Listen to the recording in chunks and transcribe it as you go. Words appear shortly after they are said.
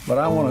But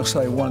I want to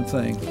say one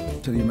thing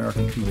to the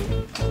American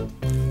people.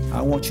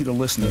 I want you to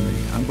listen to me.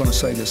 I'm going to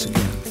say this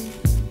again.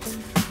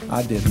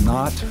 I did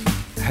not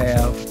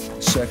have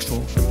sexual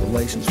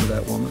relations with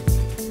that woman,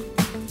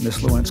 Miss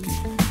Lewinsky.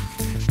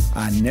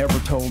 I never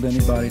told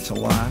anybody to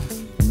lie,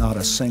 not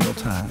a single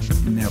time,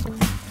 never.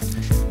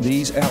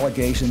 These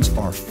allegations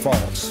are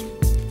false,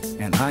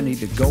 and I need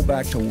to go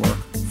back to work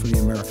for the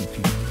American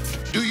people.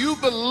 Do you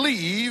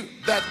believe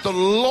that the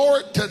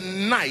Lord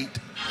tonight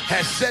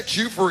has set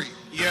you free?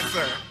 Yes,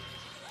 sir.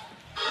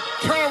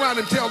 Turn around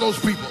and tell those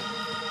people.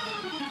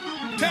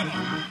 Tell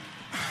them.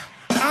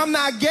 I'm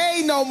not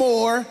gay no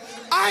more.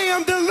 I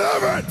am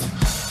delivered.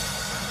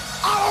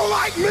 I don't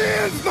like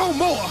men no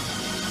more.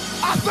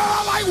 I said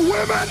I like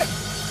women.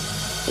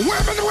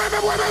 Women.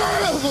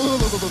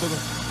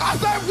 I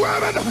said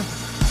women.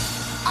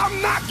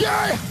 I'm not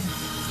gay.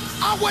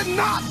 I would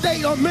not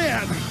date a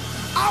man.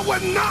 I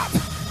would not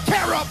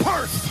carry a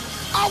purse.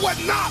 I would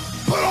not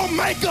put on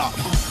makeup.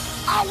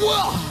 I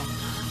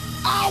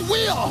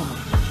will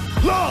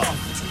love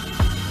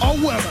a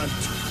woman.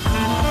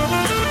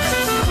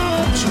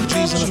 2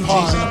 G's in a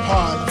pod.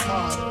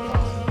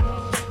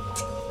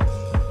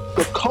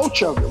 The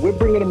culture of it. We're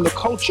bringing them the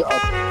culture of it.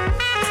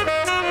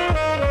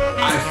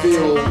 I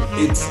feel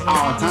it's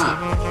our time.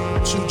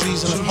 2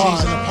 G's in a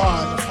pod.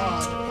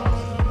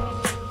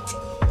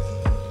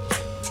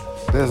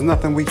 There's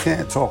nothing we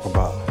can't talk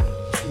about.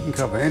 We can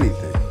cover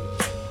anything.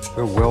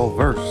 We're well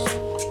versed.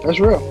 That's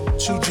real.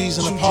 2 G's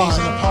in a pod.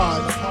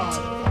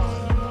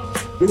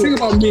 The thing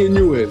about me and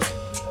you is,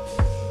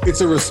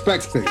 it's a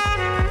respect thing.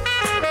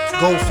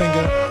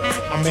 Goldfinger,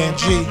 my man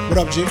G. What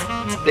up, G?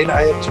 They not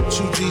hip to it.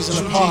 2 G's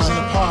in a pod.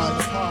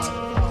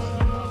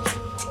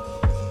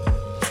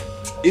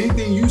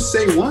 Anything you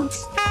say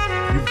once,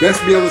 you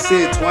best be able to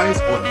say it twice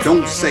or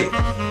don't say it.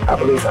 I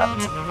believe that.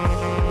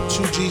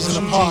 2 G's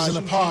in a pod.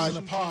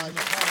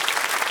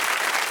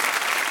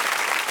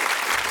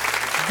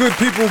 Good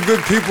people,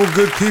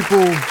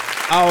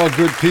 our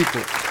good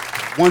people.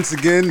 Once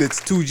again, it's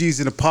 2 G's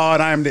in a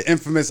pod. I am the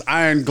infamous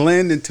Iron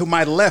Glenn, and to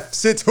my left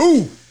sits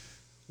who?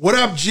 What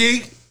up,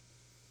 G?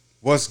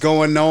 What's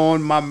going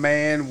on, my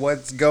man?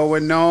 What's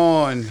going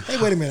on? Hey,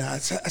 wait a minute. I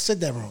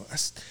said that wrong.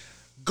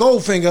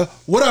 Goldfinger.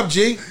 What up,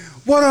 G?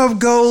 What up,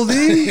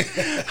 Goldie?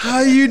 How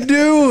you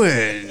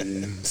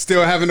doing?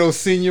 Still having those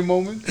senior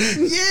moments?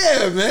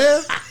 Yeah,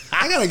 man.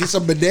 I gotta get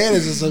some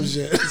bananas or some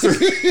shit.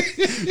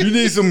 You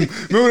need some,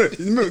 remember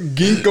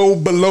ginkgo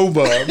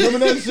biloba. Remember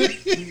that shit?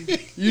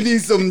 You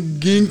need some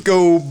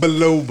ginkgo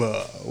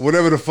biloba.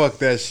 Whatever the fuck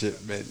that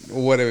shit meant.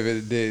 Or whatever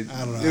it did.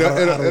 I don't know.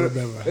 I don't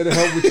remember. It'll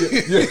help with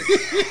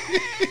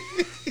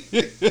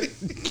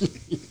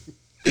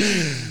you.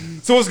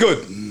 So what's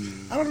good?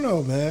 I don't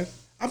know, man.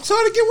 I'm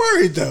starting to get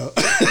worried, though.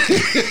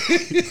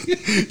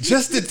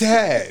 Just a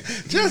tad.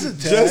 Just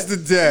a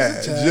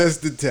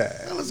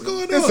tad. What's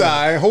going on? It's all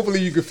right.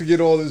 Hopefully you can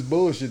forget all this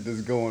bullshit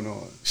that's going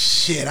on.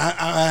 Shit,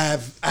 I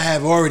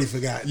have already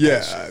forgotten.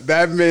 Yeah,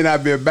 that may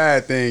not be a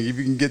bad thing if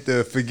you can get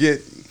to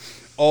forget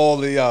all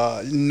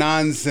the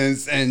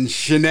nonsense and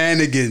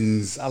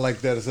shenanigans. I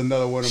like that. It's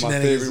another one of my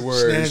favorite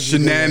words.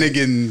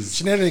 Shenanigans.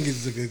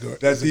 Shenanigans is a good word.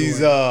 That these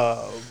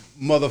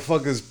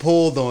motherfuckers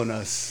pulled on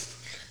us.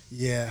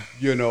 Yeah.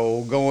 You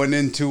know, going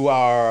into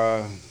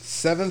our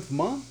 7th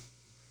month?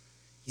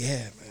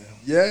 Yeah, man.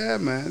 Yeah,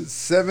 man.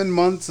 7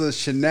 months of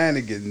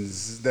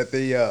shenanigans that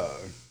they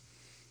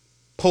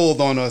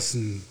pulled on us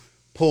and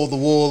pulled the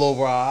wool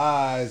over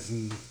our eyes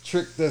and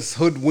tricked us,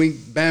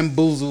 hoodwinked,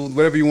 bamboozled,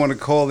 whatever you want to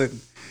call it.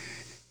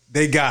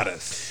 They got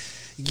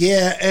us.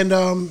 Yeah, and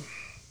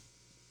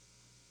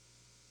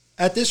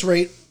at this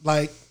rate,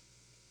 like,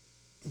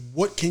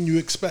 what can you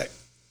expect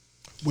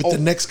with the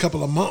next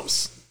couple of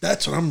months?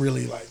 That's what I'm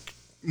really like.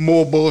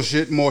 More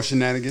bullshit, more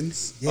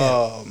shenanigans.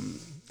 Yeah.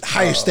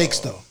 Higher stakes,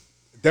 though.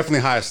 Definitely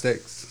higher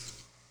stakes.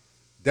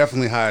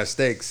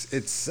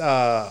 It's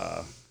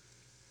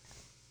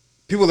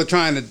people are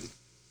trying to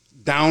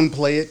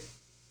downplay it,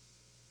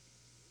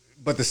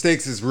 but the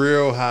stakes is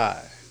real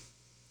high.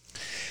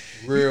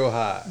 Real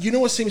high. You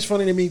know what seems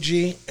funny to me,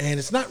 G? And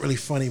it's not really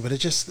funny, but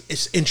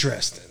it's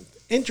interesting.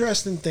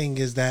 Interesting thing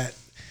is that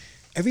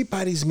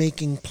everybody's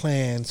making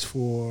plans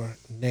for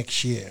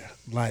next year.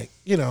 Like,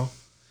 you know,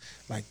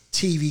 like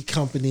TV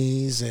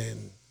companies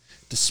and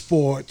the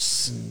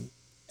sports and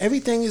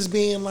everything is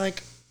being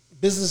like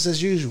business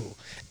as usual.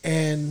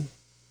 And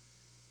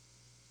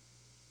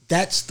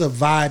that's the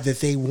vibe that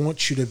they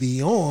want you to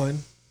be on.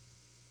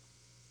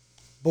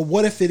 But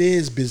what if it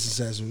is business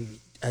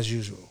as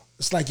usual?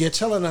 It's like you're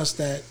telling us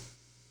that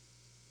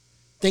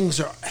things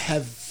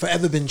have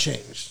forever been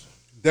changed.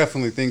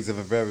 Definitely things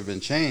have forever been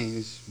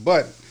changed,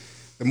 but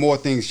the more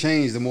things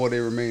change, the more they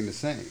remain the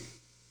same.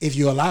 If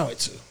you allow it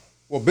to.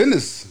 Well,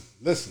 business,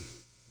 listen,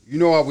 you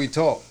know how we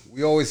talk.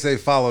 We always say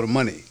follow the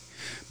money.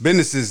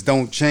 Businesses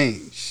don't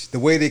change. The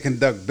way they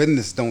conduct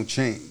business don't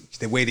change.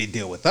 The way they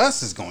deal with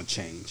us is going to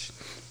change.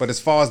 But as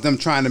far as them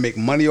trying to make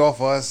money off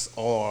us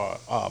or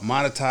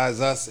monetize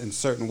us in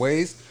certain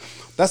ways,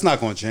 that's not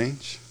going to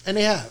change. And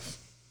they have.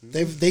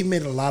 They've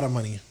made a lot of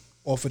money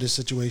off of this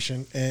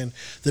situation, and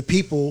the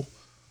people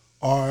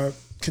are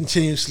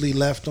continuously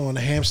left on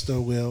the hamster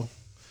wheel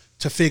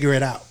to figure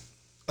it out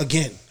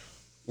again.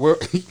 We're,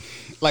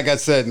 like I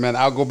said, man,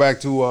 I'll go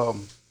back to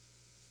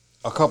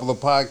a couple of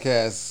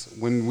podcasts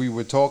when we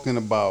were talking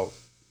about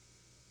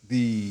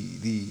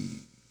the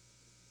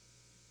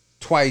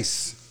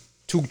twice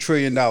 $2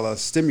 trillion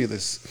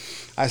stimulus.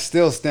 I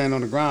still stand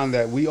on the ground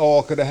that we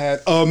all could have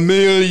had $1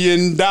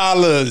 million.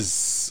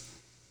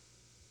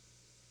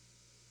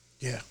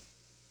 Yeah.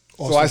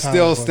 So I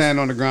still stand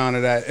on the ground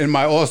of that. In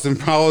my Austin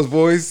Powers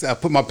voice, I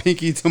put my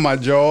pinky to my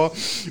jaw.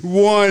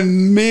 $1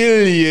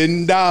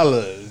 million.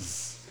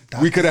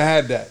 We could have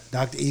had that.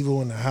 Dr.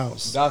 Evil in the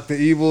house. Dr.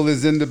 Evil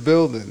is in the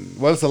building.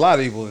 Well, it's a lot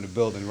of evil in the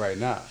building right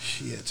now.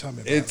 Yeah, tell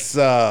me about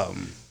it.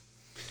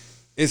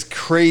 It's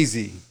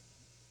crazy,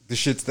 the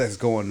shit that's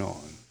going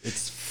on.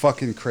 It's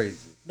fucking crazy.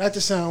 Not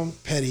to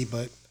sound petty,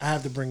 but I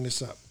have to bring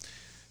this up.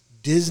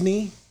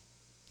 Disney,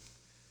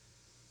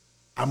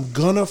 I'm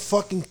gonna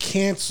fucking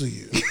cancel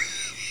you.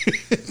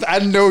 I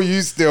know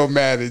you still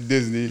mad at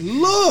Disney.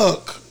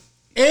 Look,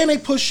 and they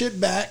push shit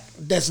back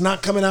that's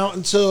not coming out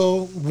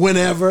until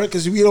whenever,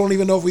 because we don't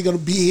even know if we're gonna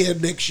be here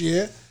next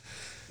year.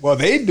 Well,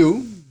 they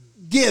do.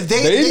 Yeah,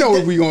 they know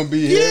we're gonna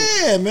be here.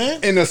 Yeah,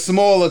 man. In a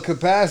smaller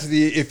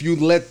capacity, if you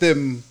let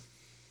them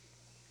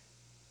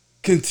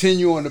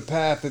continue on the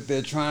path that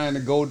they're trying to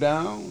go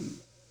down,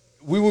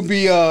 we would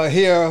be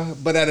here,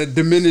 but at a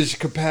diminished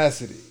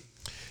capacity.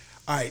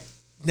 All right,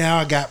 now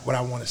I got what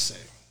I want to say.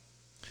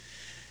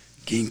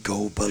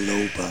 Ginkgo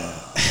biloba.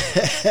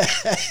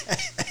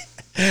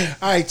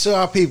 All right, to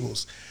our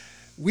peoples,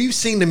 we've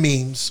seen the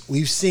memes,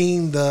 we've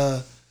seen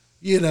the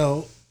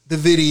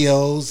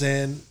videos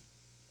and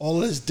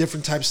all of this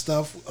different type of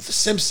stuff of the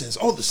Simpsons.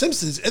 Oh, the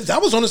Simpsons,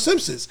 that was on the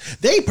Simpsons.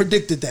 They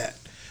predicted that.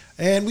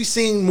 And we've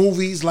seen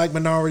movies like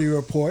Minority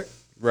Report.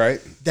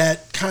 Right.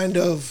 That kind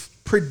of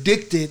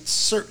predicted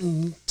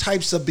certain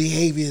types of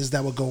behaviors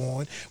that would go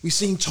on. We've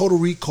seen Total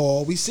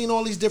Recall. We've seen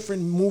all these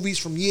different movies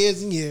from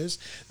years and years.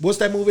 What's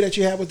that movie that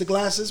you had with the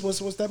glasses? What's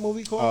that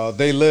movie called?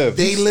 They Live.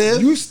 They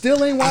Live. You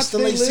still ain't watched I still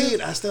They ain't Live? seen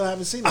it. I still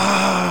haven't seen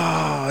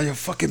it. Your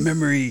fucking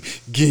memory,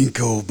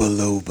 Ginkgo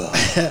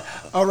biloba.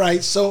 All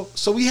right, so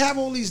we have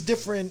all these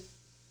different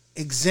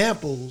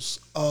examples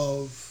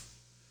of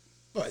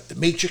the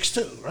Matrix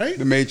too, right?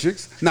 The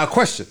Matrix. Now,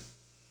 question: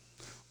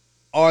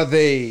 are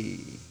they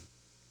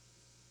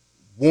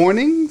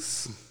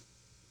warnings,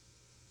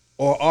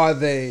 or are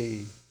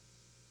they,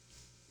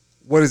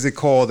 what is it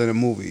called in a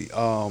movie?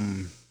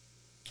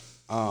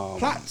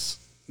 Plots.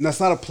 That's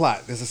not a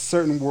plot. There's a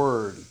certain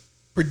word.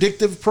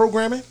 Predictive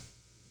programming.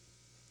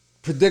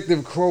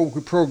 Predictive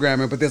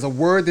programming, but there's a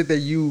word that they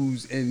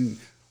use in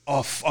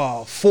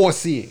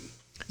foreseeing.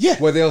 Yeah.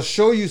 Where they'll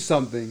show you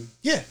something.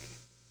 Yeah.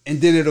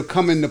 And then it'll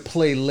come into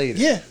play later.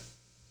 Yeah.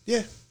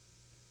 Yeah.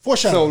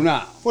 Foreshadowing. So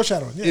now,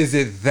 foreshadowing. Yeah. Is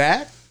it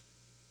that,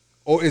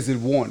 or is it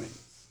warning?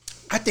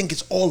 I think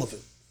it's all of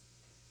it.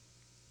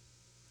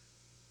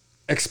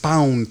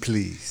 Expound,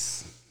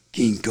 please.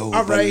 Ginkgo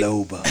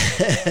biloba.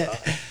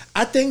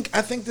 I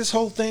think this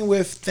whole thing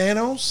with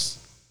Thanos,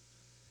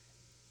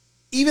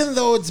 even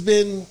though it's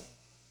been,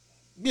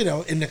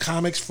 in the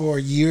comics for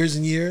years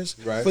and years,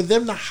 right, for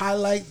them to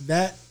highlight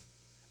that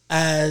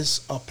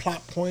as a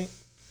plot point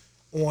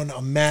on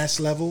a mass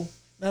level.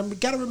 Now, we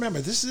got to remember,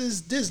 this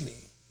is Disney.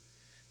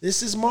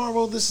 This is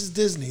Marvel. This is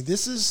Disney.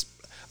 This is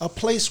a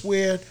place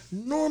where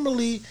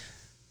normally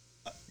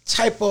a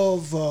type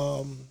of,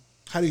 a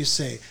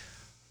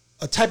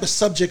type of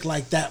subject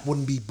like that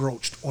wouldn't be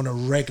broached on a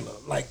regular,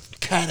 like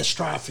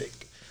catastrophic.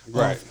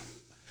 Right.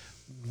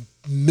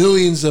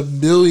 Millions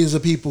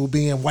of people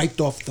being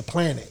wiped off the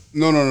planet.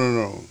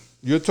 No.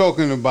 You're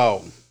talking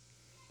about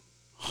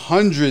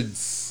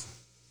hundreds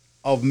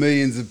of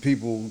millions of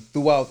people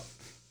throughout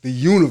the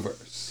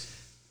universe,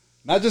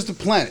 not just the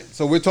planet.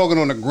 So we're talking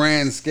on a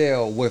grand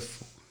scale we're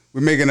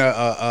making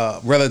a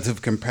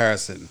relative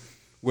comparison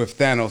with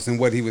Thanos and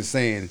what he was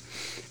saying.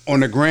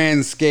 On a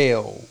grand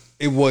scale,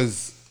 it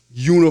was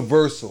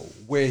universal,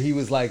 where he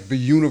was like, the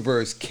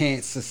universe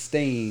can't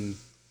sustain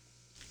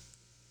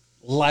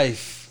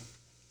life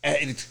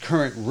at its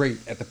current rate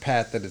at the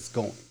path that it's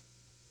going.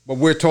 But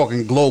we're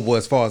talking global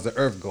as far as the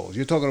earth goes.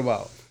 You're talking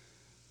about,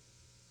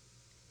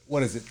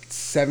 what is it,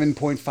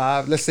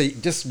 7.5? Let's say,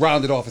 just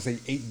round it off and say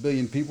 8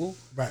 billion people.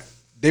 Right.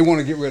 They want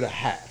to get rid of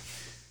half.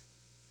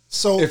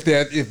 So if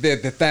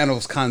the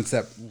Thanos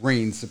concept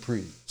reigns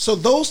supreme. So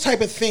those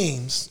type of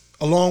themes,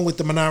 along with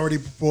the Minority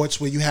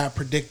Reports, where you have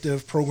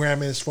predictive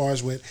programming as far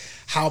as with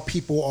how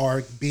people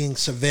are being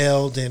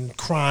surveilled and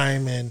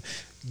crime and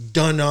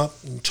done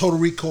up, and Total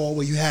Recall,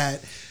 where you had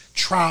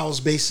trials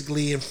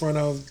basically in front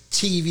of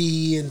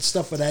TV and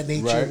stuff of that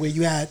nature, right, where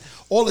you had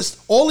all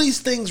these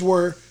things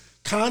were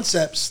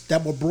concepts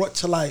that were brought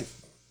to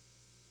life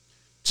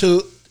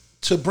to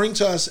bring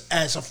to us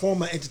as a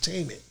form of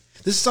entertainment.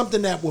 This is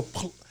something that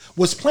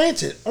was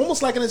planted,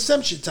 almost like an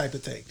Inception type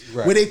of thing,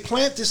 right, where they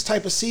plant this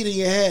type of seed in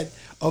your head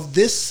of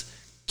this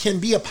can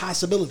be a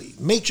possibility.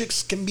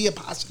 Matrix can be a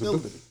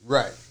possibility.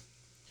 Right.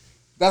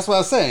 That's what I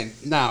was saying.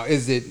 Now,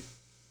 is it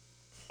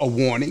a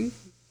warning,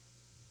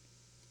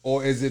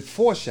 or is it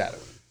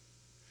foreshadowing?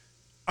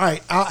 All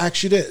right, I'll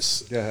ask you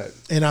this, Go ahead.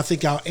 and I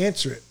think I'll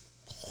answer it.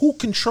 Who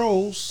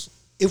controls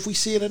if we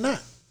see it or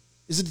not?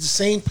 Is it the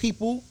same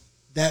people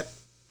that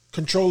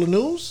control the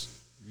news?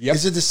 Yep.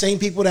 Is it the same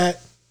people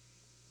that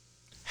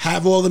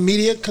have all the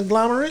media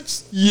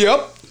conglomerates?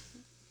 Yep.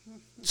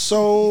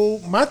 So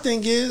my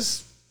thing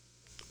is,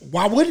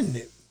 why wouldn't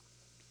it?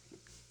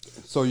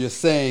 So you're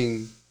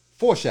saying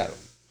foreshadowing,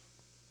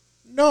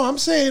 No, I'm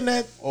saying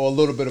that or a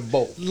little bit of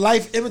both?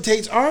 life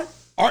imitates art,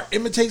 art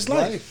imitates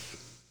life.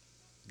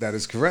 That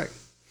is correct.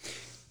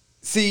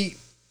 See,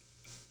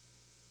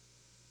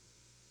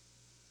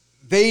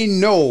 they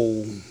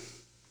know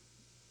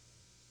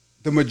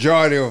the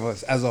majority of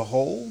us as a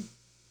whole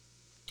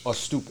are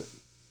stupid.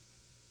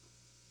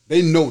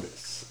 They know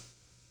this.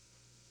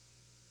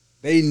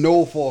 They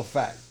know for a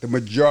fact the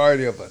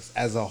majority of us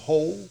as a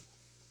whole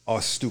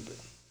are stupid.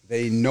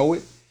 They know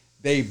it.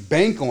 They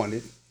bank on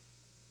it.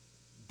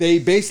 They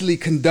basically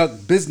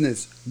conduct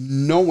business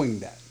knowing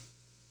that.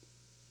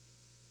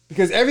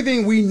 Because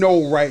everything we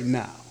know right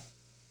now,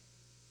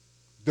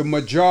 the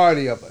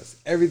majority of us,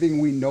 everything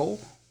we know,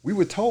 we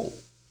were told.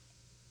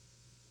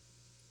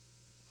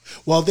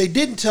 Well, they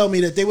didn't tell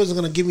me that they wasn't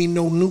going to give me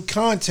no new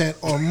content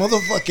on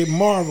motherfucking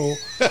Marvel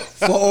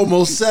for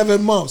almost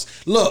 7 months.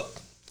 Look,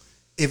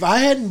 if I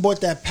hadn't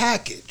bought that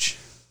package,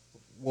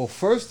 Well,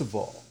 first of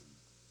all,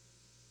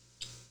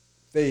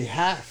 they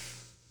have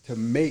to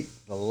make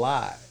the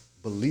lie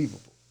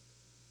believable.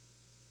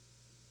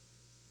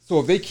 So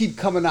if they keep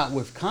coming out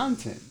with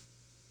content,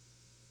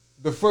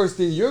 the first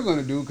thing you're going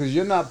to do, because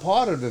you're not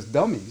part of this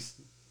dummies,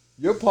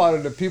 you're part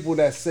of the people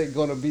that's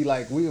going to be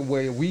like,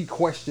 where we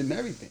question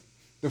everything.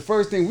 The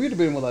first thing we'd have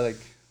been like,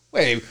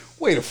 wait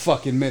a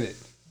fucking minute.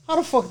 How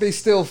the fuck they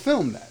still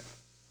film that?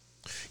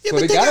 yeah, So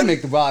they got to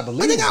make the lie But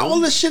they got all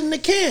believable. this shit in the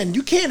can.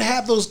 You can't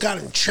have those kind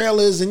of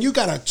trailers, and you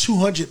got a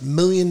 $200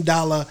 million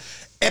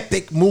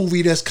epic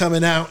movie that's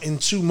coming out in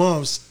 2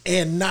 months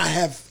and not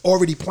have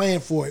already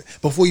planned for it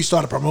before you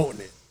started promoting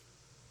it.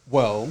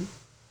 Well,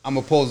 I'm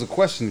going to pose a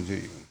question to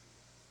you.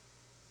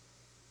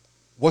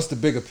 What's the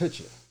bigger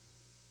picture?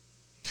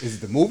 Is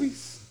it the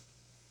movies?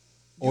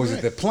 Or is You're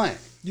it right. the plan?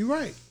 You're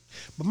right.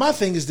 But my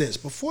thing is this: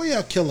 before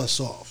y'all kill us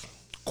off,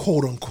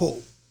 quote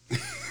unquote,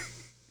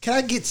 can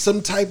I get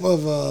some type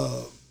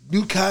of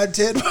new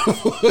content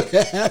before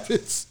that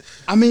happens?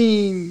 I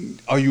mean,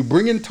 are you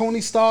bringing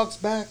Tony Stark's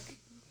back?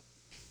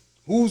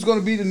 Who's going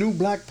to be the new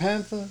Black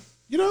Panther?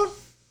 You know?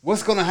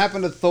 What's going to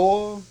happen to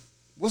Thor?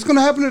 What's going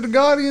to happen to the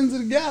Guardians of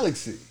the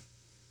Galaxy?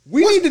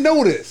 We need to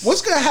know this.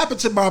 What's gonna happen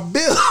to my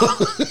bill?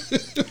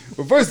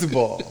 But first of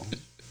all,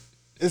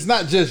 it's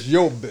not just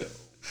your bill.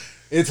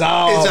 It's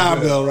our It's our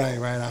bill. bill,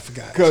 right? I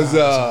forgot. 'Cause,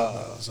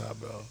 it's our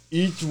bill.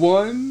 Each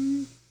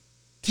one,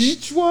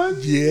 teach one.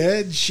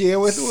 Yeah,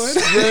 share with one.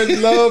 Spread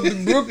love the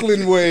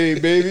Brooklyn way,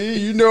 baby.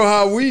 You know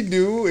how we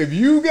do. If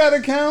you got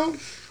an account,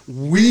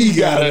 we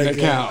got an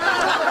account.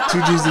 2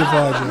 G's to the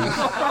 5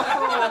 G's.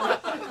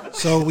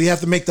 So we have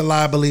to make the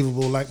lie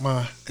believable, like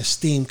my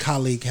esteemed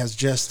colleague has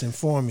just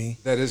informed me.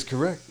 That is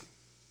correct.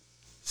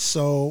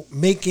 So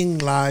making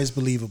lies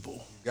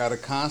believable. Got to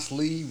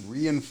constantly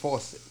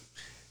reinforce it.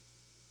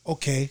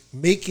 Okay,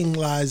 making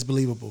lies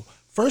believable.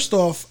 First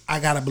off, I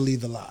gotta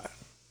believe the lie.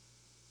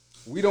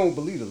 We don't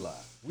believe the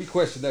lie. We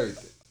question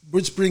everything.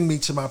 Which brings me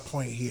to my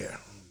point here.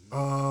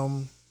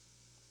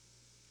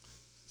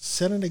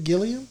 Senator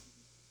Gilliam,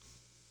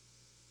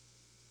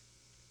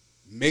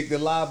 Make the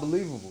lie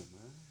believable,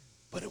 man.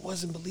 but it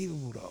wasn't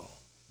believable though.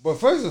 But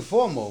first and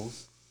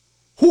foremost,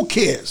 Who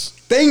cares?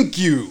 thank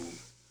you.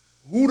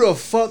 Who the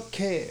fuck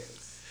cares?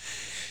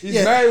 He's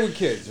Yeah. married with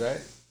kids,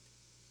 right?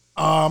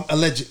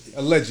 Allegedly.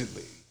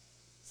 Allegedly.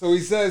 So he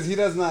says he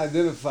does not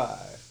identify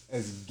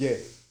as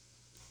gay.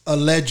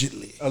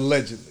 Allegedly.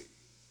 Allegedly.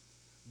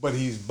 But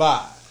he's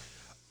bi.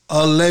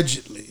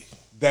 Allegedly.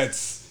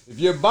 That's, if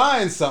you're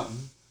buying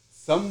something,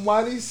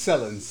 somebody's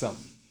selling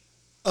something.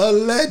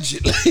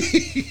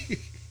 Allegedly.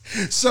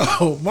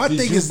 So my Did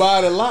thing you is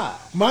buy the lie?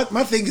 my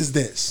thing is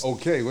this.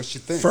 Okay, what's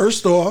your thing?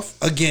 First off,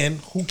 again,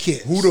 who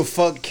cares? Who the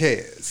fuck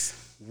cares?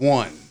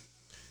 1.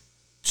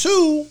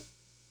 2,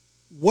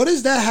 what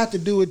does that have to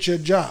do with your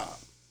job?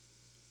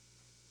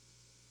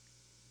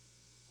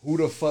 Who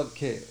the fuck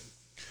cares?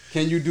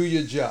 Can you do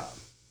your job?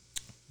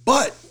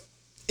 But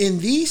in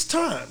these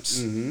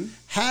times,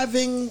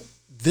 having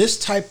this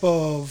type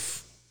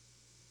of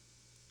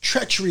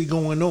treachery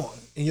going on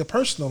in your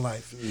personal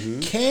life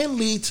can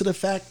lead to the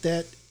fact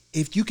that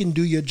if you can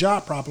do your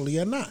job properly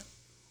or not.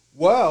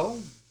 Well,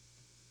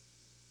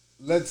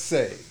 let's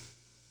say,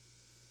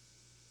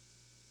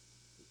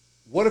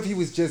 what if he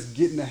was just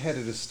getting ahead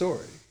of the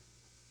story?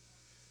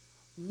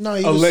 No,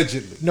 he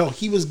Allegedly. Was, no,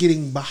 he was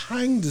getting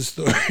behind the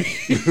story.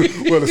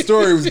 Well, the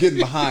story was getting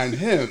behind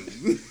him.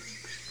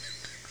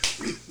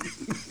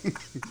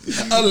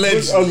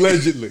 Allegedly.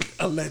 Allegedly.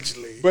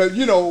 Allegedly. But,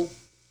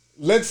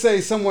 let's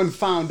say someone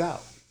found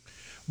out.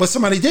 But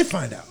somebody did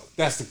find out.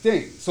 That's the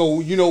thing. So,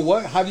 you know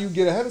what? How do you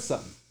get ahead of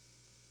something?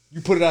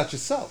 You put it out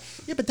yourself.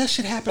 Yeah, but that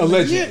should happen.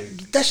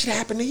 Allegedly. That should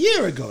happen a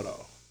year ago,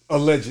 though.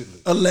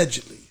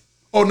 Allegedly.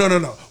 Oh,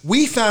 no.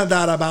 We found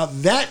out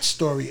about that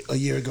story a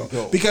year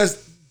ago.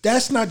 Because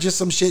that's not just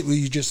some shit where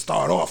you just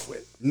start off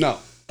with. No.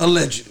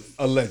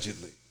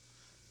 Allegedly.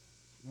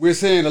 We're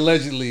saying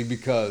allegedly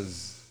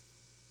because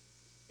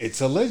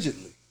it's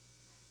allegedly.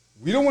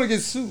 We don't want to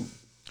get sued.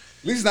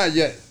 At least not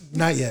yet.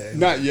 Not yet.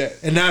 Not yet.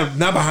 And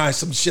not behind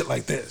some shit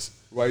like this.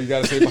 Why you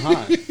gotta say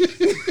behind?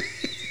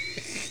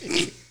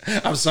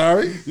 I'm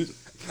sorry?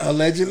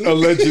 Allegedly?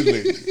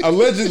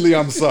 Allegedly,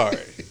 I'm sorry.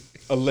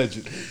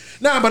 Allegedly.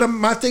 Nah, but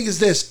my thing is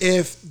this.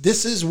 If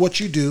this is what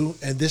you do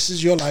and this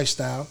is your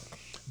lifestyle,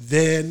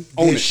 then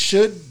there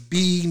should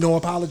be no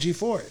apology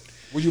for it.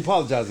 What are you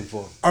apologizing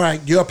for? All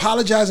right, you're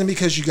apologizing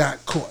because you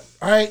got caught.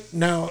 All right,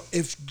 now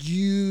if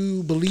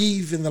you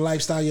believe in the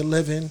lifestyle you're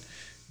living,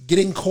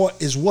 getting caught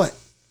is what?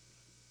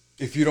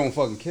 If you don't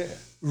fucking care.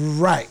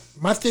 Right.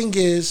 My thing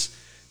is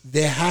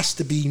there has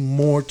to be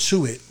more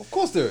to it. Of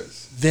course there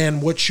is.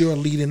 Than what you're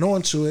leading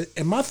on to it.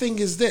 And my thing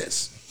is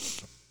this.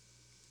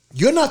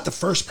 You're not the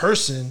first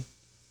person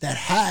that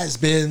has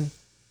been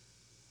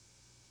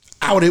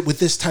outed with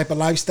this type of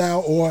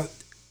lifestyle or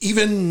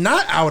even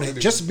not outed,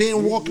 just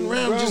being walking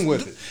around just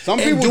with it. Some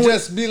people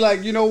just be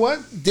like, you know what?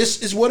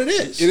 This is what it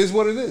is. It is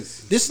what it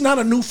is. This is not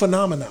a new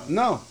phenomenon.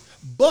 No.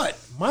 But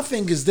my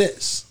thing is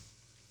this.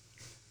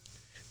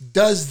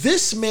 Does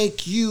this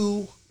make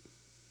you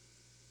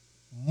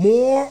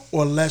more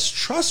or less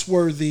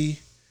trustworthy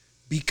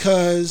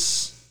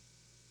because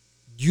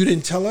you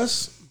didn't tell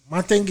us?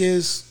 My thing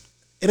is,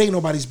 it ain't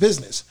nobody's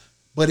business.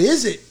 But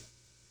is it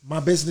my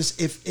business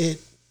if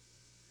it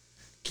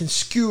can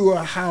skew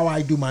how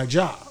I do my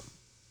job?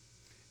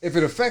 If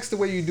it affects the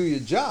way you do your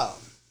job,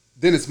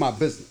 then it's my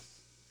business.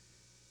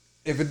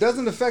 If it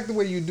doesn't affect the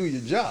way you do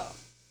your job,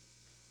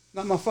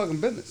 not my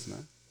fucking business,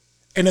 man.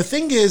 And the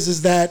thing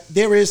is that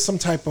there is some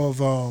type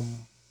of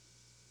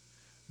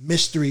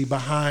mystery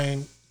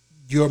behind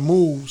your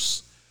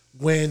moves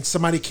when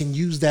somebody can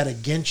use that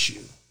against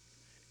you.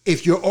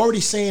 If you're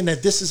already saying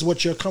that this is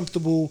what you're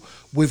comfortable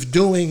with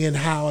doing and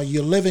how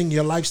you're living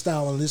your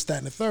lifestyle and this, that,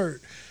 and the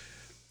third,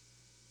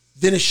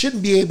 then it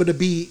shouldn't be able to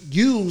be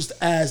used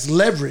as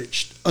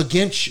leveraged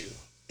against you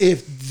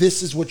if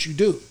this is what you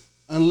do.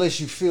 Unless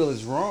you feel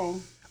it's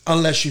wrong.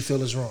 Unless you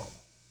feel it's wrong.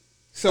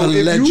 So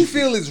if you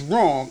feel it's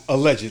wrong,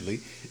 allegedly,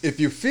 if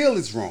you feel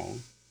it's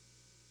wrong,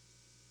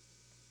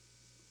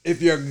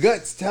 if your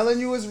gut's telling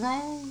you it's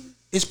wrong,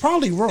 it's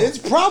probably wrong. It's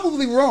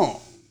probably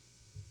wrong.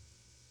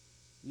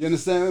 You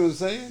understand what I'm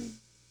saying?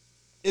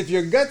 If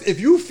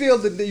you feel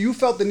that you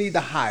felt the need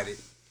to hide it,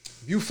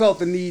 if you felt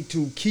the need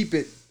to keep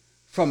it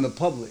from the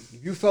public,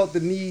 if you felt the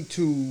need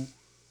to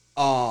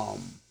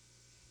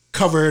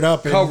cover it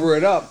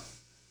up,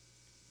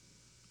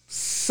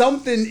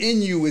 something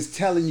in you is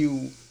telling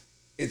you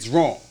it's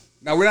wrong.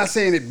 Now, we're not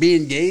saying that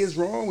being gay is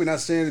wrong. We're not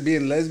saying that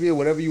being lesbian,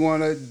 whatever you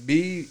want to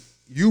be,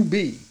 you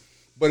be.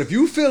 But if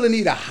you feel the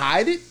need to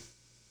hide it.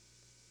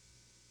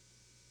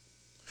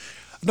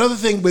 Another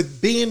thing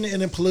with being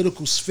in a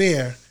political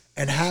sphere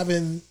and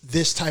having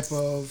this type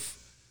of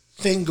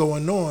thing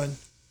going on,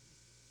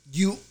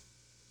 you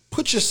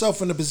put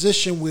yourself in a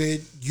position where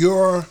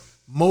your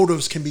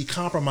motives can be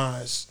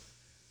compromised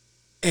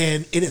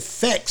and it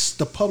affects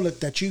the public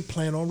that you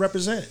plan on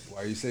representing.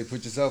 Why you say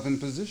put yourself in a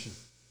position?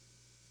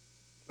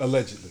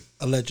 Allegedly.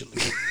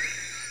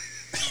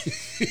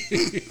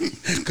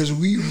 Because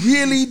we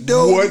really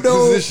don't what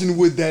know. What position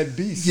would that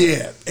be? Sir?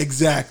 Yeah,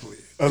 exactly.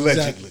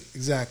 Allegedly.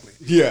 Exactly.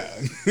 Yeah.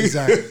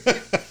 Exactly.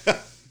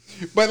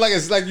 But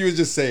it's like you were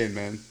just saying,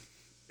 man.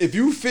 If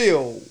you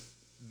feel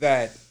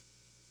that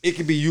it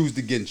can be used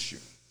against you,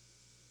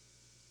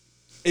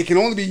 it can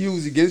only be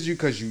used against you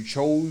because you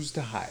chose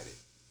to hide it.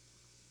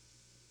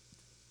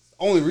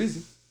 Only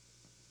reason.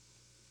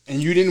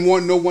 And you didn't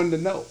want no one to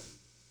know.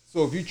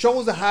 So if you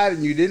chose to hide it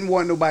and you didn't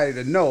want nobody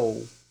to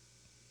know,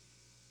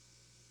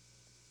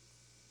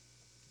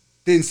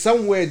 then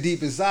somewhere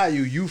deep inside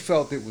you, you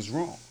felt it was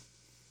wrong.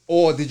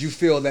 Or did you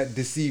feel that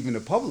deceiving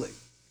the public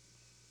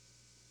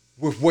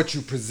with what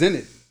you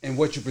presented and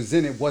what you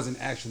presented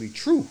wasn't actually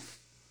truth?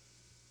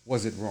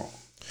 Was it wrong?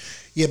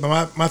 Yeah,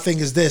 but my thing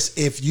is this.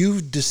 If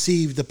you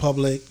deceive the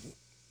public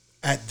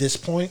at this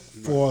point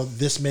for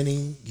this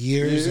many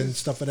years and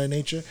stuff of that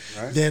nature,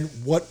 then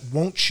what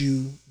won't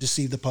you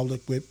deceive the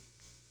public with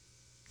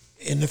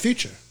in the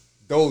future?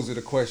 Those are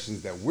the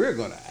questions that we're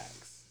going to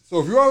ask. So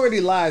if you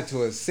already lied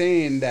to us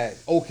saying that,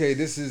 okay,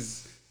 this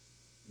is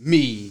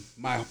me,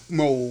 my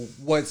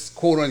what's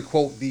quote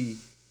unquote the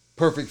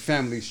perfect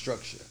family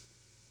structure.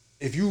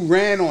 If you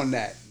ran on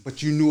that,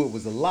 but you knew it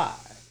was a lie,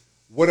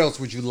 what else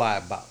would you lie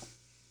about?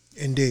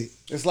 Indeed.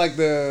 It's like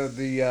there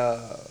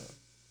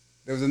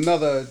was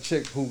another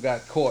chick who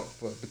got caught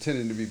for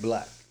pretending to be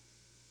black.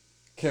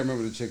 Can't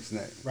remember the chick's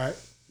name. Right.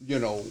 You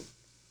know,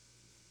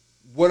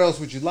 what else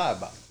would you lie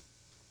about?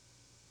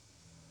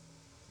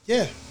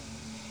 Yeah.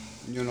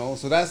 You know,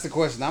 so that's the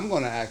question I'm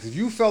going to ask. If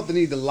you felt the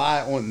need to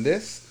lie on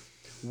this,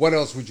 what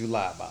else would you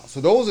lie about?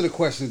 So those are the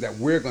questions that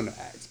we're going to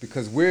ask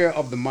because we're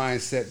of the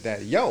mindset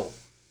that,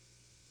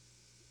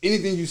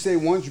 anything you say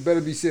once, you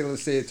better be able to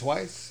say it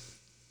twice.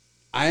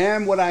 I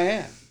am what I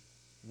am.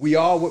 We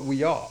are what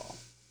we are.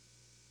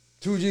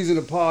 2 G's in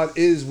the pod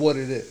is what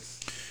it is.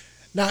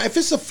 Now, if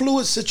it's a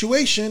fluid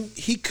situation,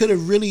 he could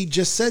have really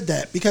just said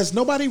that because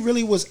nobody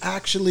really was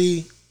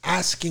actually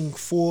asking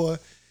for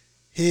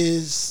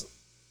his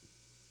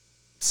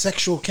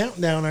sexual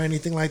countdown or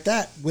anything like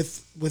that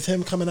with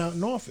him coming out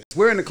in office.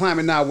 We're in the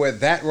climate now where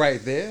that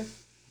right there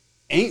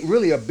ain't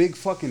really a big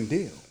fucking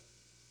deal.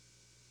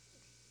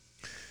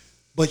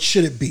 But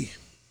should it be?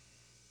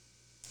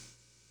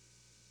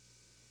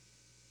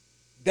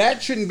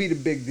 That shouldn't be the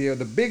big deal.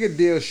 The bigger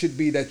deal should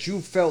be that you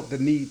felt the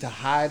need to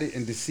hide it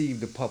and deceive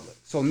the public.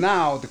 So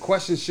now the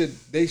question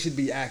they should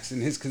be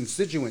asking his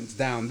constituents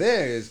down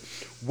there is,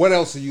 what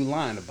else are you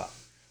lying about?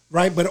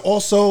 Right, but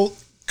also,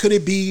 could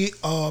it be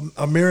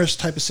a mirrors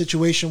type of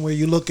situation where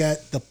you look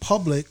at the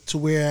public to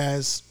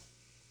whereas,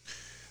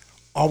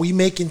 are we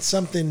making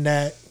something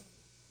that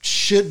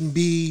shouldn't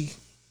be,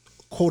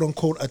 quote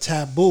unquote, a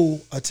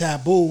taboo,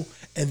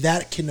 and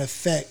that can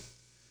affect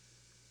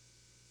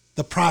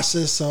the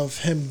process of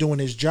him doing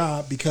his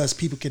job because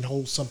people can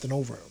hold something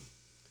over him?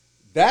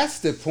 That's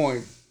the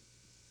point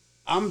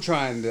I'm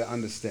trying to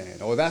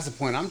understand, or that's the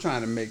point I'm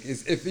trying to make,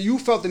 is if you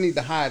felt the need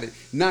to hide it,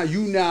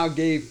 now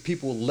gave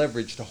people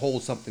leverage to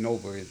hold something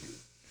over you.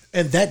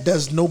 And that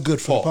does no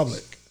good for the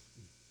public.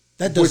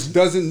 Which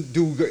doesn't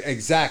do good,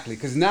 exactly,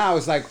 because now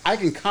it's like I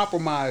can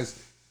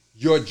compromise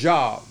your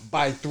job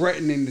by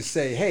threatening to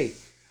say, hey,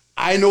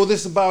 I know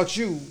this about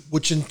you.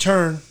 Which in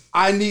turn,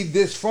 I need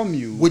this from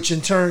you. Which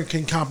in turn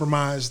can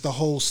compromise the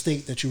whole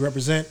state that you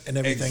represent and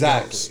everything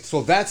else.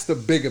 So that's the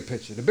bigger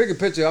picture. The bigger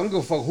picture, I'm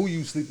going to fuck who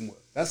you sleeping with.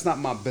 That's not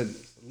my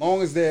business. As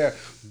long as they're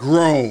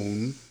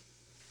grown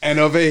and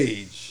of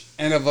age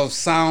and of a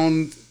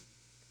sound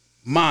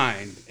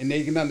mind and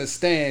they can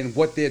understand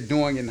what they're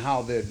doing and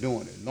how they're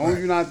doing it. As long as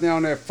you're not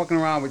down there fucking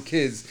around with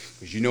kids,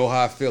 because you know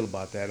how I feel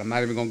about that. I'm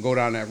not even going to go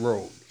down that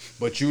road.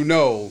 But you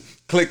know,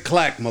 click,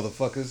 clack,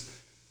 motherfuckers.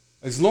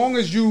 As long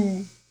as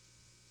you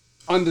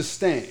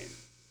understand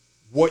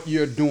what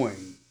you're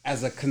doing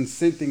as a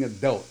consenting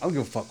adult, I don't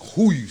give a fuck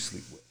who you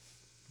sleep with.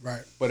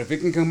 Right. But if it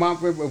can come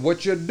out with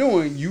what you're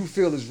doing, you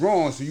feel is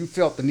wrong, so you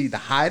felt the need to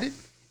hide it,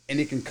 and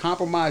it can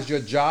compromise your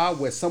job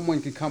where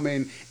someone can come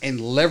in and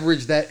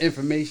leverage that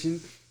information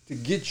to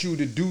get you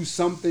to do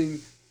something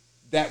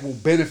that will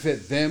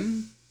benefit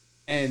them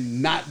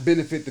and not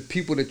benefit the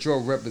people that you're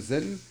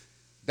representing,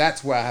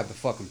 that's where I have the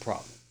fucking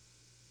problem.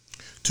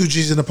 2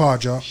 G's in the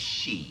pod, y'all.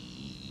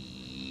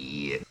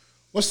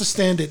 What's the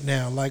standard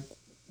now? Like,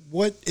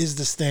 what is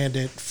the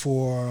standard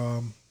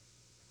for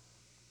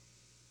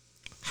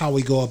how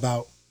we go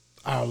about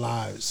our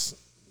lives?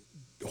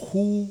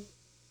 Who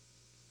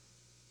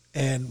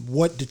and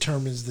what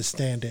determines the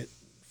standard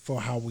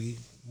for how we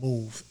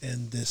move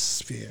in this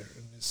sphere,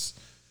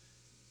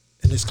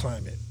 in this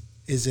climate?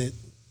 Is it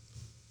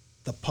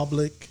the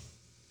public?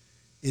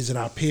 Is it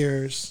our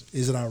peers?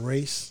 Is it our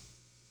race?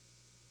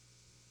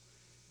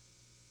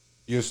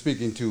 You're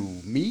speaking to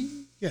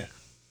me? Yeah.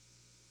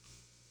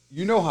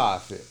 You know how I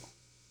feel.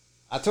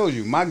 I told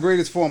you, my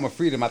greatest form of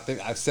freedom, I think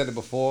I've said it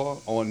before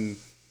on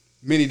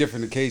many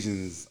different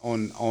occasions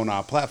on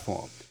our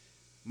platform.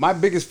 My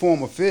biggest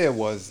form of fear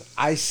was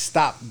I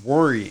stopped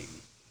worrying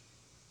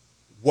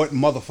what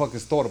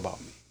motherfuckers thought about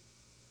me.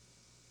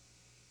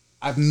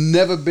 I've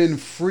never been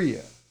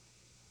freer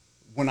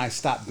when I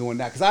stopped doing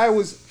that. Because I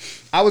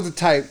was the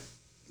type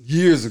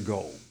years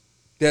ago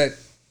that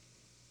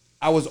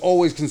I was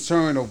always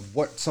concerned of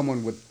what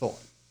someone would thought.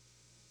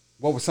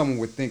 What would someone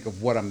would think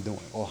of what I'm doing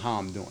or how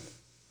I'm doing it.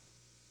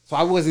 So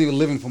I wasn't even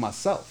living for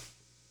myself.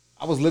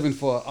 I was living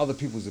for other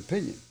people's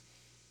opinion.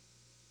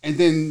 And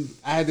then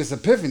I had this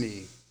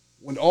epiphany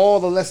when all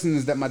the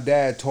lessons that my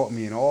dad taught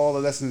me and all the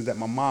lessons that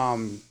my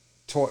mom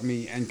taught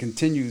me and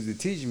continues to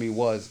teach me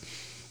was,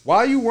 why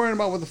are you worrying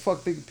about what the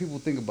fuck people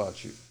think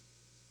about you?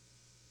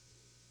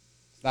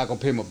 It's not going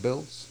to pay my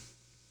bills.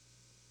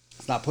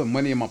 It's not putting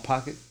money in my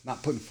pocket.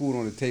 Not putting food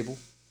on the table.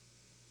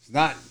 It's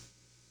not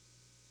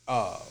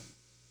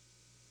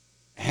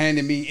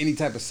handing me any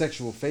type of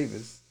sexual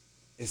favors.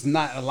 It's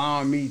not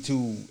allowing me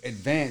to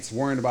advance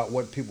worrying about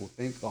what people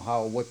think or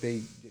what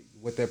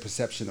their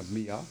perception of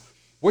me are.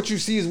 What you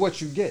see is what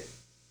you get.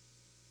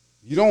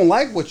 You don't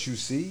like what you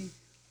see,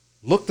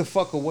 look the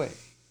fuck away.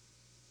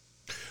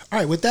 All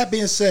right, with that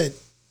being said,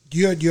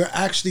 you're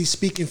actually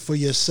speaking for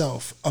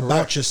yourself,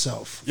 about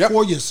yourself, Yep.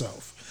 for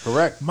yourself.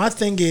 Correct. My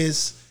thing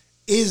is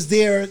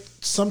there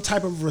some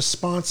type of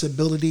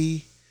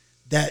responsibility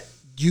that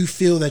you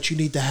feel that you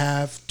need to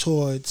have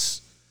towards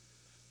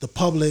the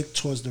public,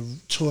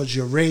 towards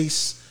your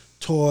race,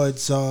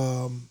 towards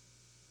I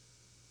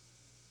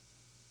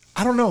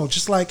don't know,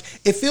 just like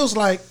it feels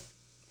like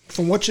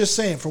from what you're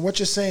saying,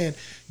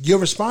 your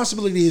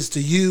responsibility is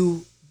to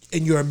you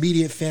and your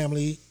immediate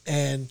family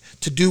and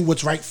to do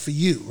what's right for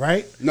you,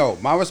 right? No,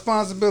 my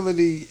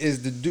responsibility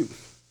is to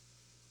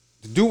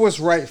do what's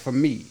right for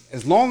me.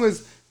 As long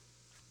as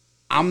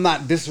I'm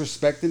not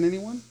disrespecting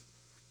anyone,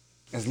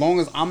 as long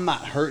as I'm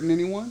not hurting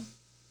anyone,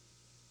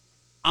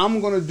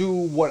 I'm gonna do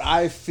what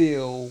I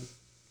feel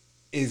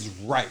is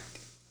right.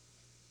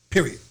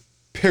 Period.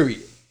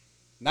 Period.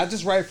 Not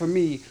just right for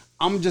me.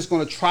 I'm just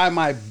gonna try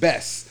my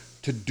best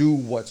to do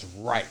what's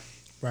right.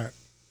 Right.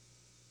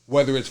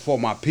 Whether it's for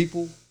my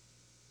people,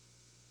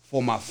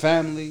 for my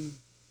family,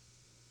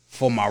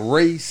 for my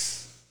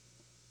race,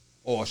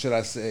 or should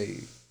I say,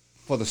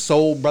 for the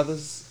soul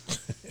brothers.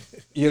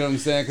 You know what I'm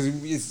saying?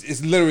 Because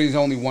it's literally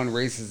only one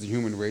race. It's the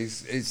human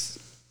race. It's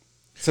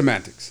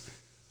semantics.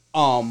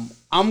 I'm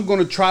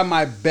gonna try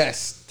my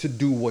best to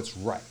do what's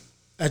right.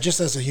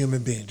 Just as a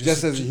human being.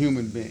 Just as a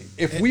human being.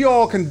 If we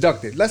all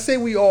conducted, let's say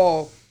we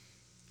all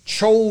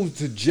chose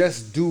to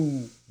just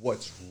do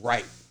what's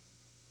right.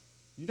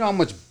 You know how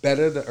much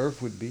better the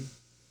earth would be?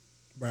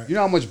 Right. You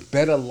know how much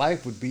better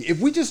life would be if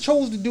we just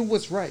chose to do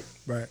what's right.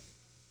 Right.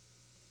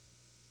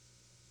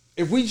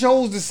 If we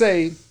chose to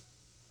say,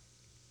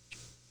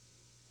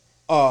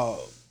 go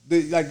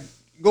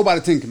by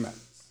the 10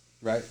 Commandments,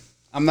 right?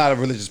 I'm not a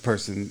religious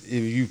person.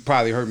 You've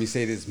probably heard me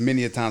say this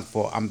many a times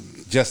before. I'm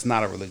just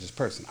not a religious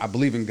person. I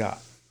believe in God.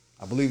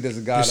 I believe there's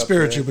a God. You're up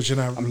spiritual, there. but you're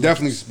not I'm religious.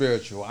 definitely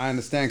spiritual. I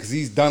understand because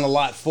He's done a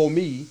lot for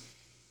me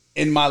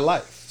in my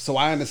life. So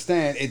I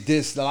understand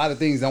a lot of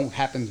things don't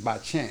happen by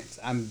chance.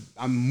 I'm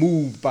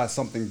moved by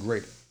something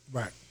greater.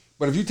 Right.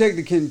 But if you take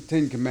the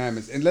 10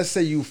 Commandments and let's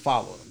say you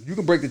follow them, you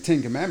can break the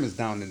 10 Commandments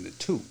down into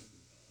 2,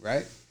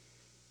 right?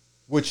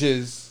 Which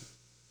is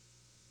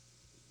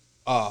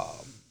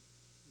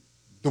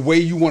the way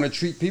you want to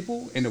treat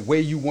people and the way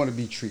you want to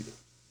be treated.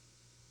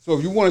 So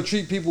if you want to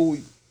treat people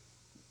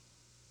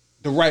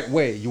the right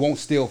way, you won't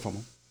steal from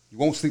them. You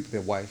won't sleep with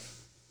their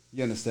wife.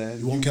 You understand?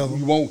 You won't kill them.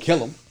 You won't kill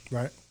them.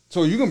 Right.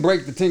 So you can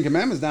break the 10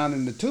 Commandments down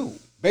into 2.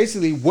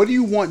 Basically, what do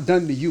you want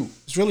done to you?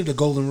 It's really the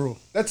golden rule.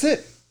 That's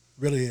it.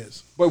 Really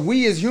is. But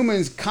we as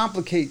humans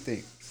complicate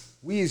things.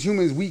 We as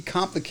humans, we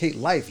complicate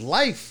life.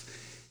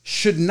 Life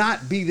should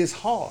not be this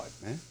hard,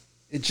 man.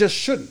 It just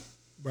shouldn't.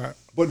 Right.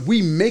 But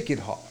we make it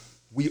hard.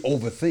 We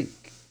overthink.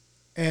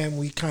 And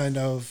we kind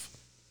of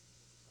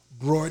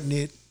broaden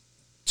it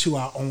to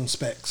our own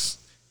specs.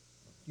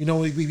 You know,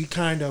 we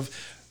kind of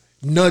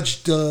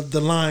nudge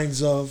the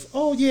lines of,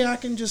 oh yeah, I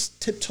can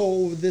just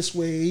tiptoe over this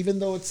way, even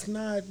though it's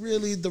not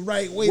really the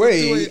right way to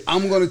do it.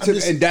 I'm going to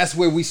tip, and that's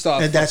where we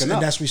start fucking up.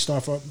 And that's where we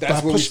start from.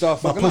 That's where we start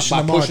fucking up,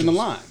 by pushing the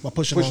line. By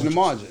pushing the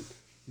margin.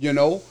 You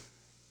know,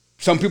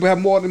 some people have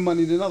more than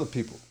money than other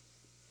people.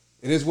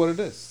 It is what it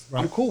is.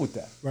 Right. I'm cool with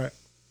that. Right.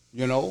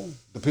 You know,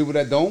 the people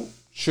that don't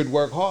should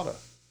work harder.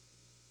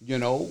 You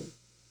know,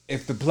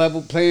 if the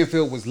playing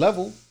field was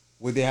level,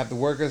 would they have to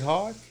work as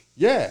hard?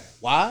 Yeah.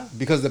 Why?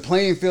 Because the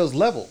playing field's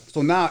level.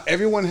 So now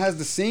everyone has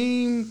the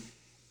same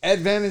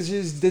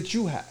advantages that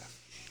you have.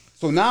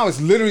 So now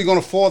it's literally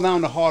going to fall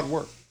down to hard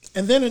work.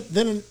 And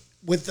then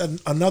with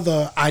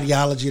another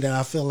ideology that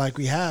I feel like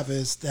we have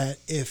is that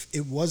if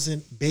it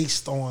wasn't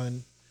based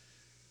on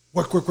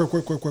work,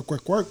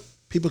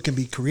 people can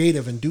be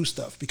creative and do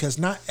stuff, because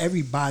not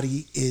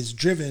everybody is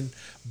driven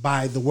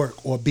by the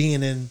work or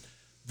being in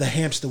the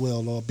hamster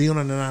wheel or being on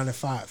a 9 to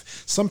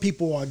 5. Some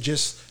people are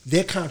just,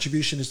 their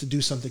contribution is to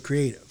do something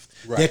creative.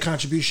 Right. Their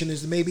contribution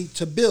is maybe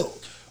to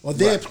build, or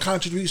their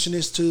contribution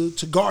is to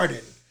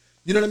garden.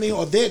 You know what I mean?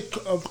 Or their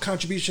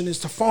contribution is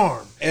to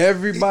farm.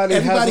 Everybody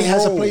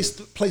has a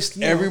place.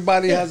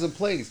 Everybody has a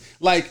place.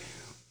 Like,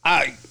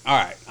 all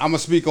right, I'm gonna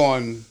speak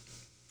on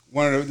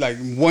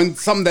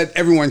something that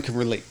everyone can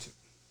relate to,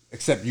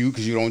 except you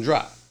because you don't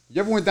drive.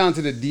 You ever went down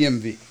to the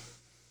DMV?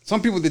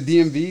 Some people at the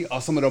DMV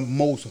are some of the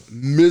most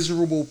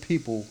miserable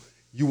people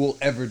you will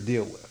ever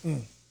deal with.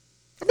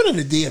 I've been in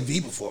the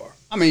DMV before.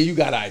 I mean, you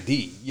got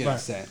ID, you know what I'm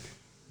saying?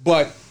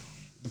 But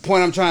the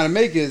point I'm trying to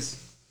make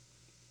is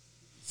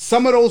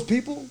some of those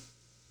people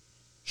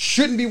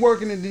shouldn't be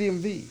working in the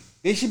DMV.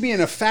 They should be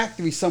in a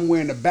factory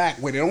somewhere in the back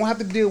where they don't have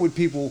to deal with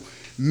people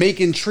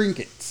making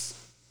trinkets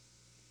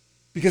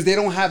because they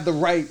don't have the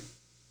right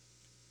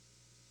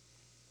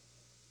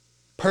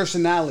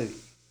personality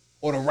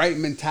or the right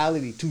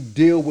mentality to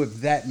deal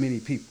with that many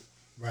people.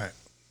 Right.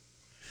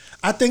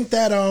 I think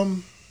that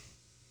and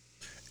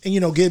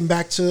getting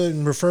back to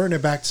and referring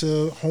it back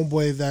to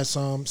homeboy that's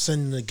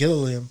sending the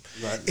Gilliam.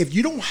 Right. If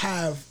you don't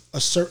have a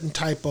certain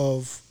type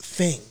of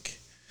thing,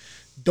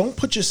 don't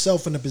put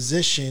yourself in a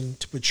position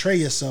to portray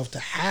yourself to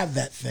have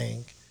that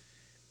thing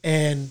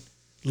and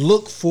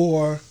look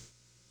for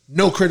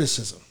no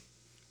criticism.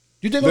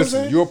 You think what I'm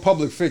saying? You're a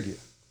public figure.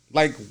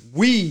 Like,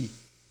 we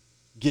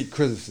get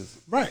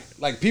criticism. Right.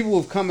 Like, people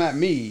have come at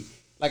me.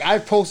 Like, I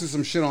posted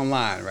some shit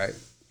online, right?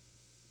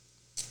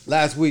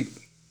 Last week,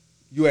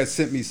 you had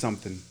sent me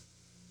something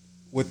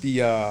with the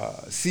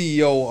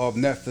CEO of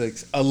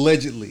Netflix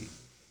allegedly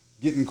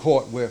getting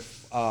caught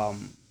with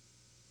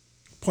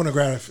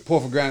pornography.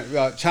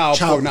 Child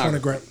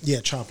pornography. Yeah,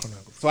 child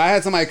pornography. So I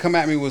had somebody come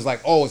at me and was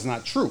like, oh, it's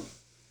not true.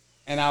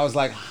 And I was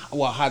like,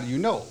 well, how do you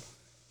know?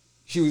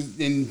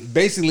 And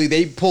basically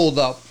they pulled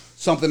up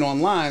something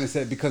online and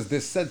said, because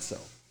this said so.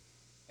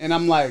 And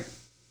I'm like,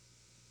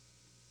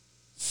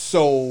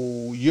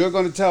 so you're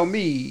going to tell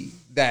me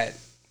that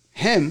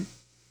him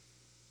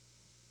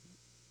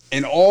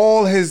and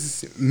all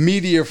his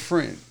media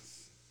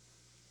friends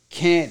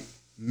can't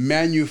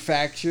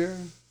manufacture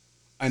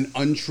an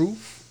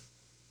untruth?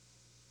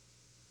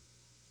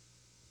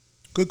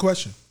 Good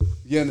question.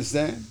 You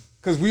understand?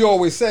 Because we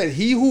always said,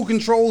 he who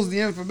controls the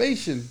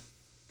information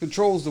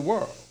controls the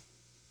world.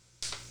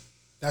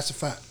 That's a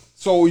fact.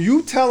 So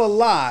you tell a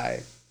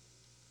lie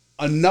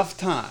enough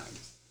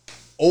times,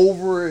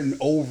 over and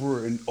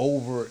over and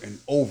over and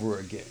over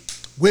again.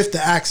 With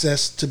the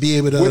access to be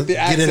able to With the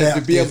get it access out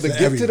to be there able to for give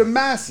to everyone. the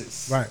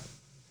masses. Right.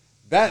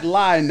 That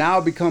lie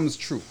now becomes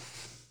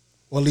truth.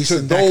 Or at least To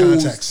in that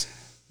those context.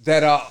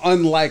 that are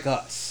unlike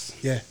us.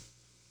 Yeah.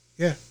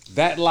 Yeah.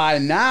 That lie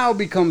now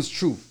becomes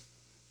truth.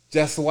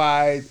 Just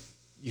why,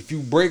 if you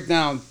break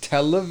down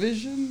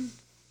television,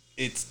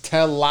 it's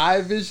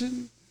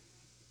television.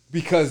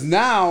 Because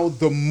now,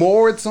 the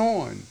more it's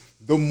on,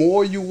 the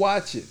more you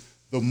watch it,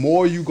 the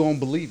more you gonna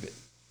believe it.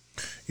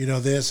 You know,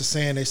 there's a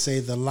saying, they say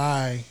the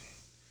lie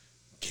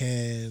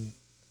can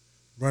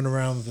run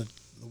around the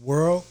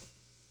world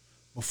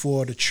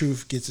before the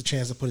truth gets a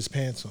chance to put his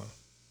pants on.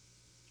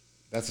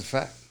 That's a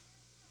fact.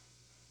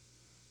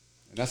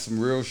 And that's some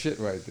real shit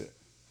right there.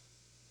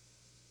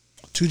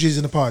 2 G's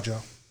in the pod,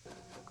 y'all.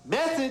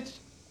 Message.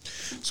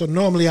 So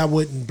normally I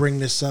wouldn't bring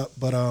this up,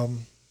 but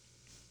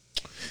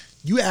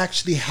you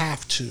actually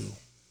have to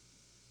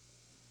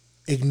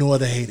ignore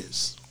the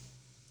haters.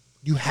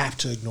 You have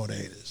to ignore the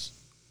haters.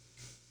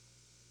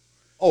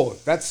 Oh,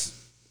 that's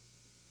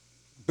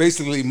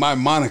basically my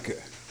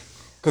moniker.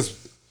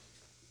 Because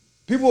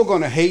people are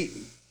going to hate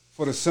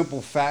for the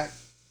simple fact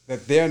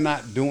that they're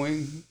not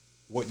doing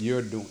what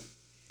you're doing.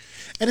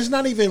 And it's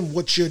not even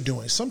what you're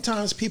doing.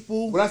 Sometimes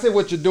people, When I say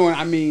what you're doing,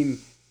 I mean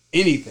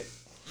anything.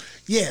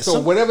 yeah. So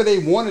whatever they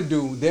want to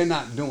do, they're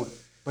not doing it.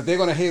 But they're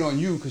going to hate on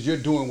you because you're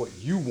doing what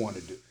you want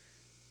to do.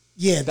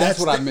 Yeah, That's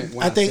what I meant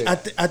when I think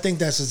said that. I think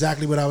that's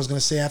exactly what I was going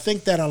to say. I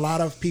think that a lot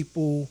of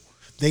people,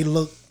 they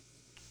look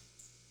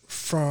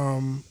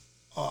from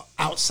an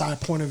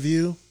outside point of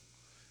view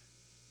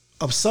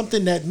of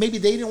something that maybe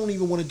they don't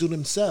even want to do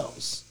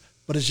themselves,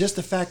 but it's just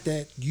the fact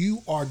that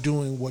you are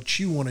doing what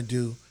you want to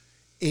do.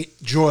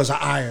 It draws an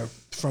ire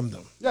from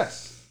them.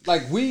 Yes.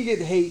 Like we get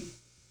hate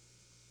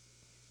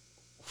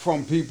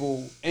from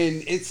people,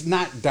 and it's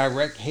not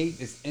direct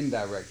hate, it's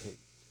indirect hate.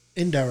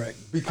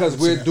 Indirect. Because I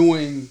would say we're that.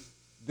 doing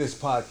this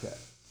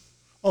podcast.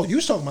 Oh, you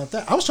was talking about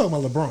that. I was talking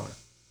about LeBron.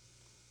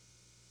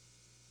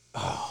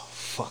 Oh,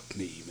 fuck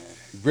me, man.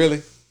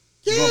 Really?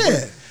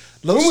 Yeah.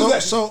 When was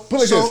that? So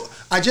Put it like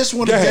this. I just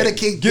want to Go ahead.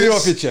 dedicate Get this. it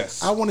off your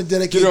chest. I want to Get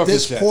dedicate it off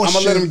this his chest. portion.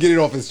 I'm going to let him get it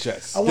off his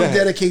chest. I Go want to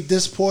ahead. dedicate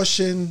this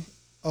portion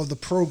of the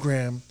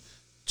program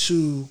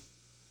to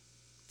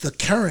the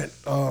current,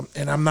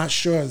 and I'm not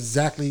sure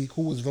exactly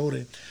who was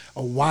voting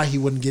or why he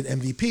wouldn't get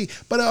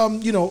MVP, but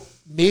you know,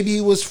 maybe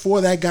it was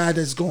for that guy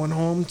that's going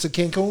home to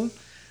Cancun.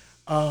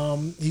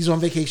 He's on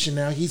vacation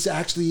now. He's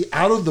actually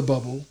out of the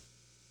bubble,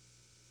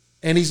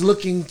 and he's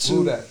looking to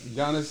Who that?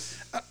 Giannis?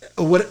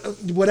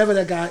 whatever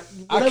that guy,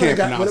 I can't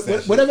pronounce that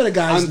shit. whatever the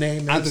guy's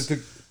name is.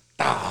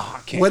 I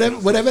can't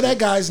Whatever that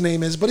guy's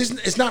name is, but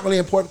it's not really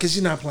important because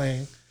he's not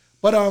playing.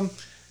 But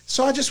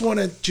so I just want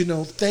to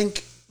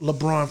thank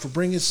LeBron for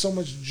bringing so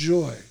much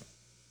joy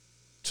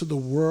to the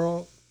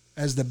world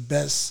as the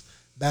best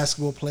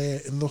basketball player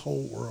in the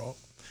whole world,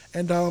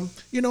 and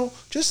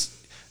just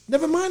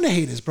never mind the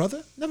haters,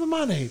 brother. Never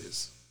mind the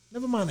haters.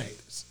 Never mind the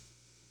haters.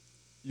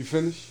 You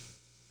finished?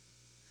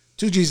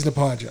 2 G's in the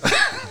pod, y'all.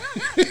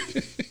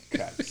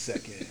 God, a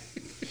second.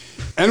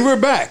 And we're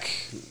back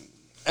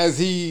as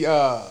he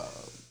got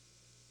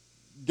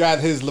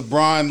his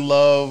LeBron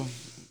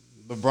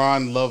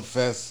love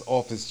fest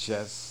off his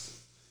chest.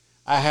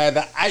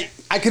 I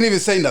couldn't even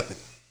say nothing.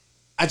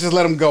 I just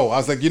let him go. I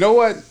was like, you know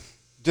what?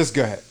 Just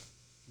go ahead.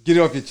 Get it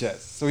off your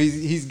chest. So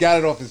he's got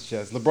it off his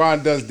chest.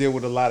 LeBron does deal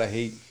with a lot of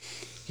hate.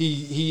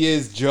 He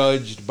is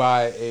judged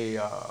by a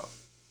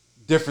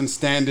different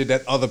standard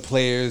that other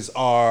players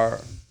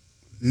are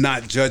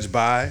not judged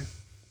by.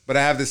 But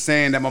I have this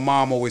saying that my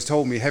mom always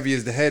told me, heavy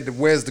is the head that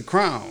wears the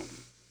crown.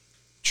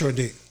 Sure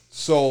did.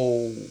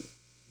 So,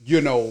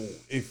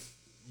 if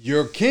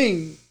you're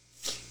king,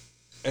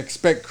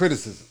 expect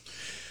criticism.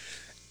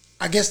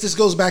 I guess this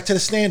goes back to the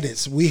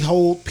standards. We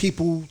hold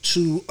people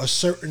to a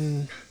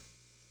certain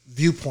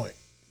viewpoint.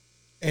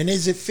 And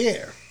is it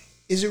fair?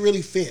 Is it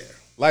really fair?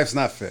 Life's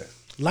not fair.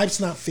 Life's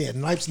not fair.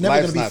 Life's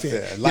never going to be not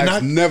fair.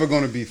 Life's never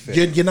going to be fair.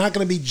 You're not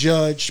going to be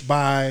judged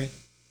by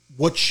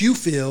what you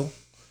feel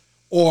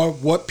or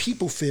what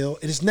people feel.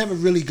 And it's never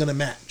really going to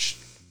match.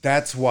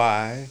 That's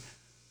why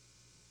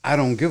I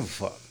don't give a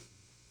fuck.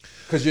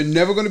 Because you're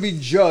never going to be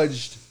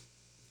judged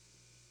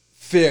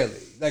fairly.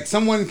 Like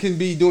someone can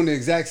be doing the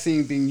exact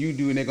same thing you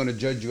do and they're going to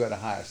judge you at a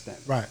higher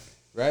standard. Right.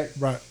 Right?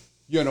 Right.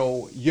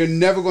 You're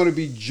never going to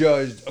be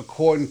judged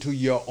according to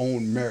your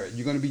own merit.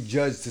 You're going to be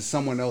judged to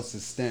someone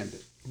else's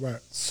standard. Right.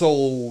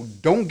 So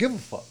don't give a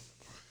fuck.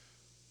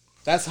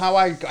 That's how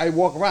I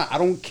walk around. I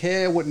don't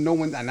care what no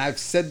one, and I've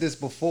said this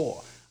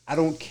before, I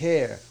don't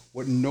care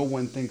what no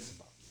one thinks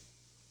about me.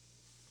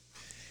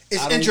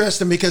 It's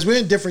interesting because we're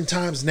in different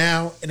times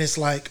now, and it's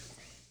like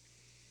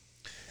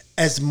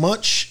as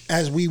much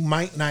as we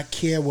might not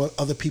care what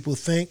other people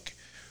think,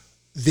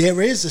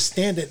 there is a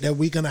standard that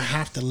we're going to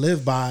have to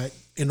live by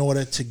in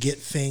order to get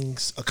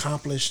things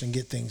accomplished and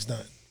get things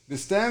done. The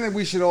standard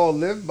we should all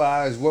live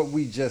by is what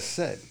we just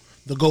said.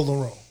 The golden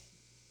rule.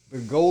 The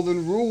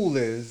golden rule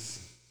is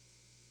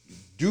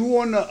do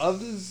unto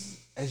others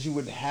as you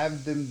would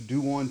have them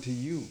do unto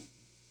you.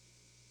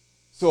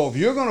 So if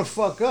you're going to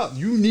fuck up,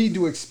 you need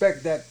to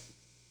expect that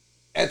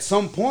at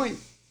some point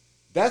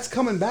that's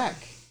coming back.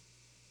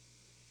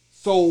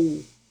 So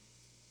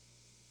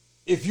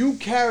if you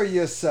carry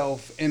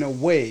yourself in a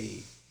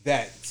way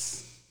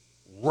that's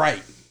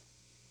right,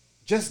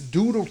 just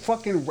do the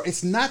fucking right.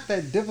 It's not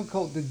that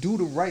difficult to do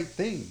the right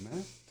thing,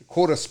 man. To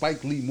quote a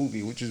Spike Lee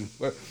movie, which is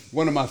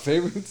one of my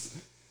favorites.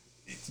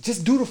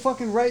 Just do the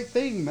fucking right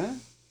thing,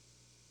 man.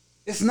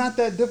 It's not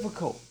that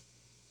difficult.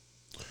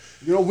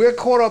 You know, we're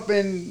caught up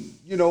in,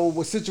 you know,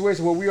 a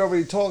situation where we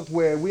already talked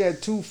where we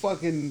had two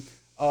fucking,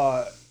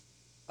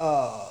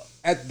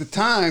 at the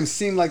time,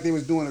 seemed like they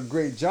was doing a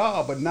great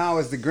job, but now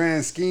as the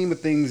grand scheme of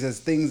things, as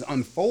things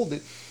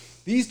unfolded,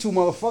 these two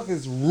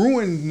motherfuckers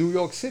ruined New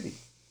York City.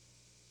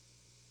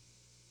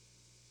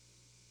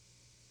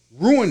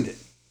 Ruined it.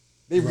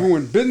 They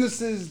ruined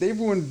businesses. They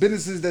ruined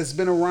businesses that's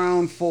been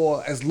around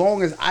for as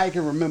long as I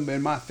can remember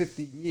in my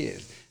 50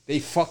 years. They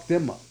fucked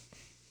them up.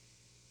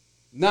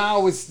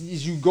 Now,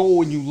 as you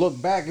go and you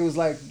look back, it was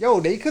like, yo,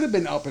 they could have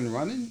been up and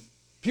running.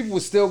 People were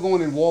still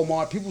going in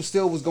Walmart. People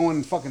still was going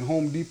in fucking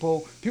Home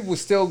Depot. People were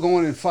still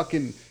going in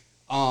fucking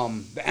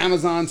the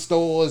Amazon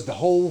stores, the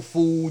Whole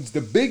Foods.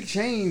 The big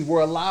chains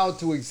were allowed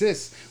to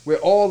exist, where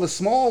all the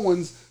small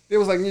ones, they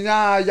was like,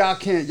 nah, y'all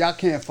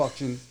can't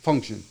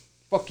function.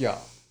 Fuck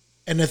y'all.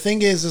 And the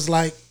thing is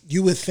like,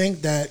 you would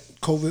think that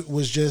COVID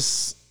was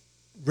just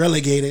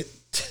relegated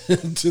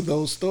to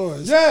those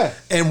stores. Yeah.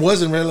 And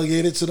wasn't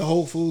relegated to the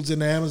Whole Foods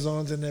and the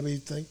Amazons and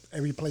everything,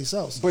 every place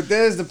else. But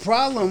there's the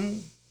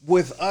problem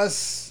with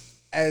us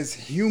as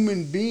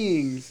human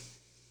beings.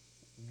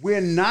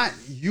 We're not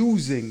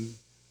using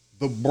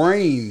the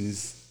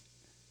brains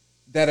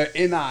that are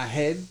in our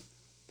head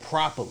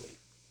properly.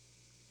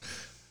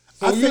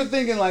 So you're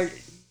thinking like,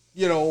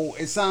 you know,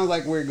 it sounds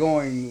like we're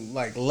going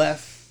like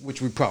left,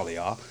 which we probably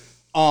are.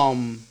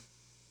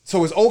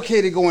 So it's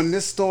okay to go in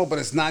this store, but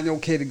it's not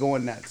okay to go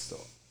in that store.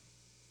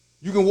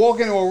 You can walk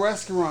into a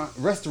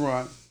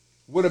restaurant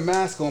with a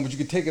mask on, but you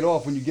can take it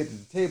off when you get to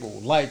the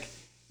table. Like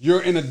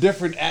you're in a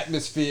different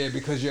atmosphere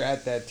because you're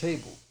at that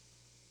table.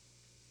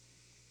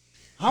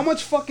 How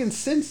much fucking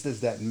sense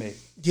does that make?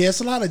 Yeah,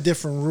 it's a lot of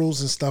different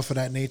rules and stuff of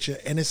that nature.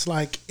 And it's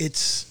like,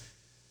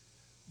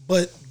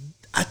 but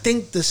I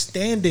think the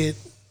standard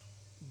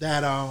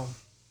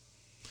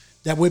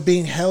that we're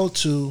being held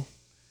to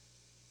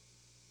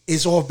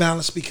is off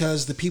balance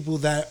because the people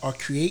that are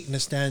creating the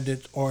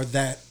standard or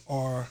that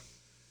are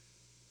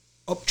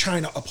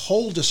trying to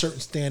uphold a certain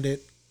standard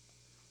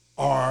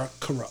are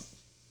corrupt.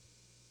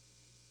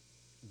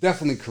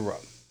 Definitely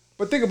corrupt.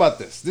 But think about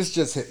this. This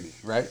just hit me,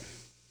 right?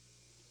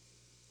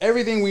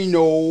 Everything we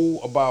know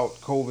about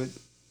COVID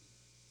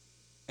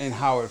and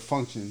how it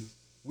functions,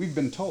 we've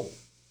been told,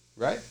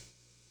 right?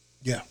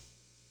 Yeah.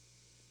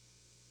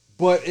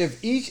 But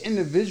if each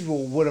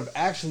individual would have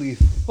actually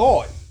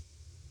thought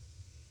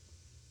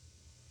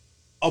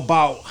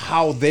about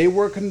how they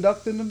were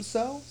conducting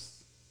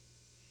themselves,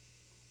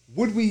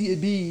 would we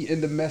be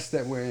in the mess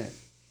that we're in?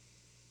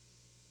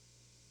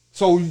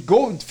 So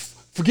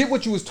forget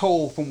what you was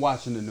told from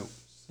watching the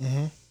news.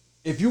 Mm-hmm.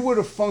 If you were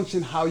to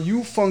function how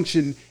you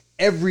function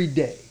every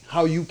day,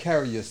 how you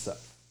carry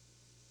yourself,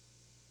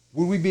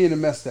 would we be in the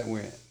mess that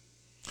we're in?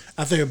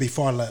 I think it would be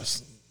far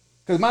less.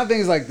 Because my thing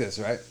is like this,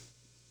 right?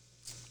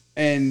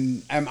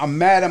 And I'm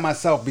mad at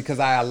myself because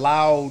I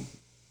allowed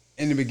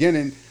in the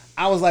beginning.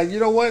 I was like, you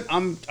know what?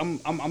 I'm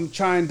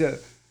trying to.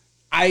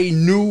 I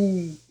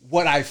knew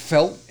what I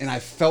felt, and I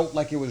felt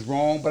like it was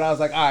wrong. But I was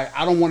like, all right,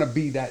 I don't want to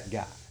be that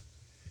guy.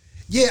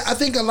 Yeah, I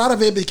think a lot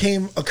of it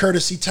became a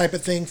courtesy type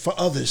of thing for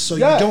others, so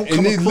yeah, you don't come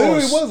across. And it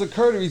literally was a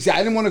courtesy. I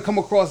didn't want to come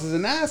across as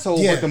an asshole.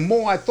 Yeah. But the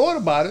more I thought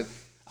about it,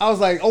 I was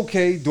like,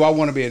 okay, do I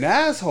want to be an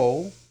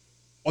asshole,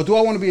 or do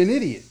I want to be an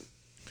idiot?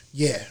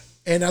 Yeah,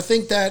 and I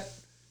think that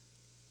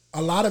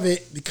a lot of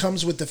it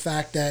comes with the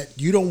fact that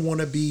you don't want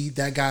to be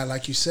that guy,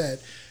 like you said,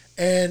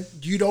 and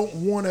you don't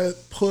want to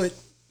put.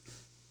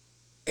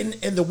 And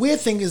the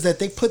weird thing is that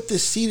they put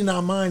this seed in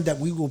our mind that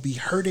we will be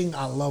hurting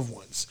our loved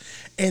ones,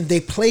 and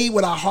they play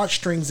with our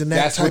heartstrings in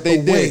that type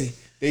of way.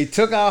 They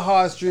took our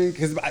heartstrings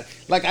because,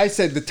 like I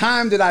said, the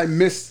time that I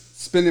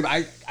missed spending,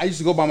 I used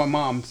to go by my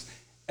mom's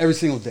every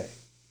single day.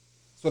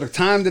 So the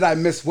time that I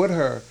missed with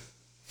her,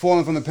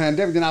 falling from the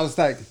pandemic, then I was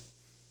like,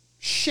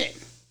 shit.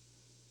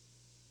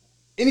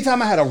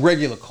 Anytime I had a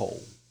regular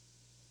cold,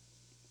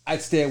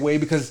 I'd stay away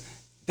because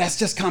that's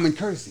just common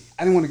courtesy.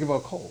 I didn't want to give her a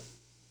cold.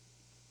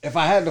 If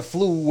I had the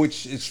flu,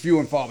 which is few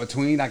and far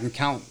between, I can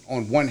count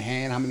on one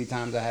hand how many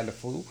times I had the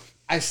flu.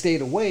 I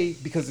stayed away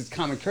because it's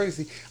common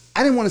courtesy.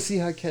 I didn't want to see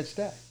her catch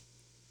that.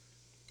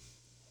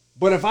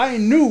 But if I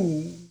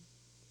knew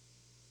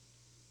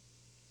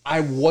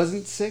I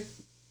wasn't sick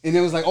And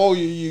it was like, oh,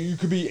 you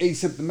could be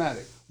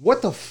asymptomatic.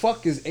 What the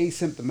fuck is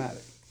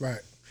asymptomatic?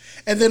 Right.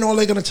 And then all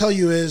they're going to tell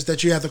you is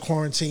that you have to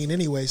quarantine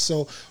anyway.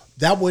 So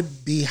that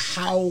would be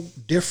how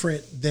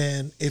different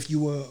than if you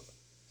were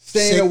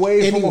Staying sick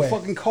away from anyway. a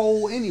fucking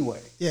cold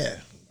anyway. Yeah.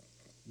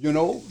 You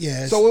know?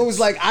 Yeah, So it was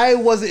like, I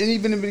wasn't,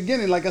 even in the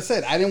beginning, like I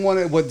said, I didn't want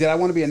to, but did I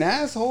want to be an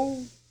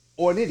asshole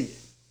or an idiot?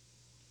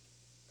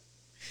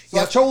 So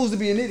I Yeah. chose to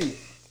be an idiot.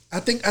 I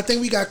think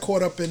we got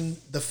caught up in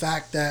the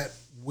fact that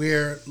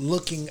we're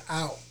looking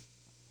out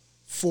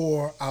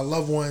for our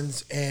loved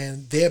ones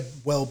and their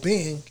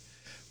well-being,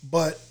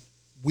 but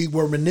we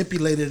were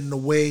manipulated in a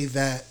way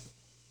that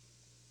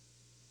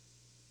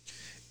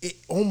it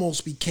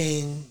almost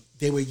became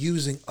they were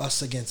using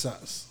us against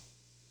us.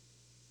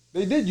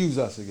 They did use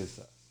us against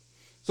us.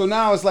 So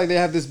now it's like they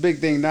have this big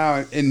thing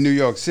now in New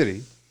York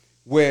City,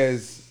 where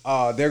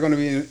they're going to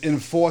be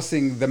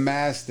enforcing the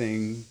mask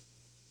thing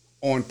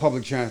on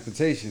public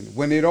transportation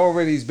when it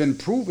already has been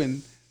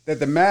proven that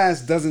the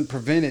mask doesn't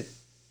prevent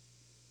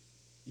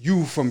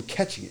you from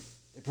catching it.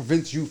 It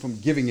prevents you from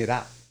giving it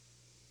out.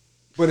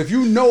 But if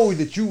you know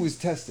that you was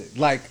tested,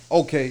 like,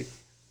 okay,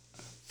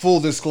 full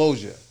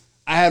disclosure,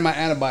 I had my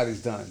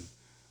antibodies done.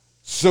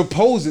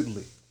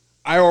 Supposedly,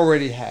 I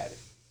already had it.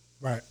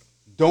 Right.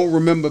 Don't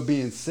remember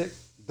being sick.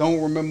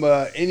 Don't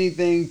remember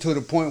anything to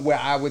the point where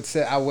I would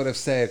have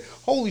said,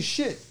 holy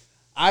shit,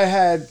 I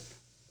had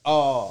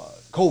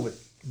COVID.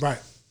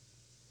 Right.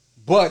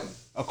 But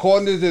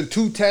according to the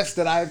 2 tests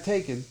that I have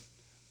taken,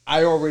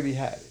 I already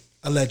had it.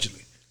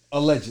 Allegedly.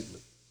 Allegedly.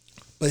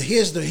 But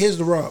here's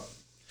the rub.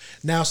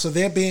 Now, so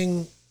there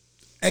being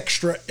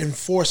extra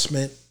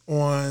enforcement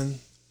on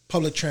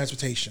public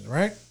transportation,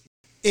 right?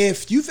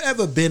 If you've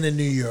ever been in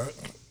New York,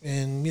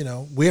 and you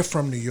know we're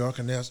from New York,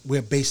 and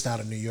we're based out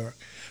of New York,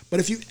 but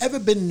if you've ever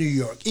been in New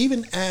York,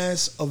 even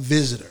as a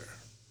visitor,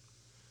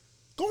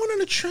 going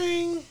on a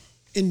train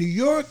in New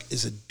York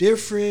is a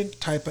different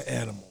type of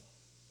animal.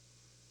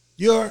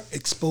 You're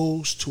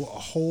exposed to a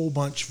whole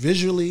bunch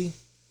visually,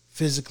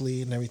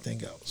 physically, and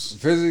everything else.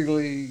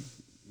 Physically,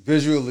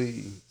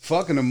 visually,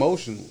 fucking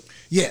emotionally.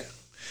 Yeah.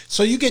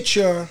 So you get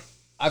your...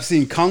 I've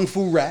seen kung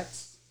fu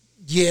rats.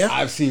 Yeah.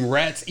 I've seen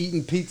rats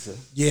eating pizza.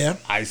 Yeah.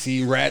 I've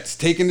seen rats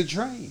taking the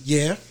train.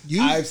 Yeah.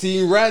 I've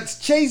seen rats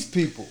chase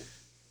people.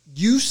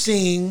 You've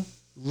seen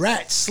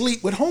rats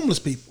sleep with homeless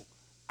people.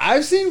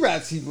 I've seen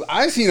rats.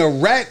 I've seen a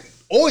rat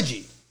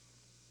orgy.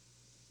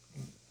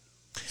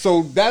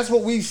 So that's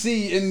what we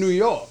see in New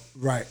York.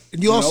 Right.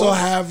 And you also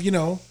have,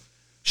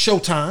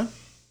 Showtime,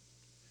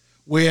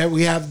 where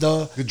we have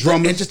the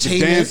drummers, the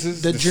entertainment,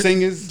 dancers, the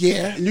singers.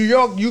 Yeah. In New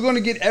York, you're going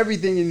to get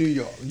everything in New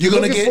York. You're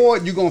going to get for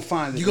it, you're going to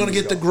find it. You're going to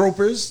get the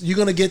gropers. You're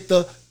going to get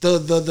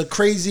the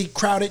crazy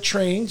crowded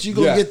trains. You're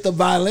going to get the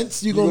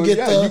violence. You're going to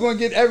get you're going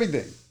to get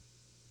everything.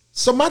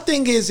 So my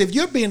thing is, if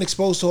you're being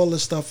exposed to all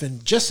this stuff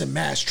and just in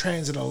mass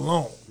transit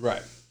alone,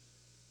 right,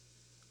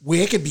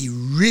 where it could be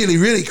really,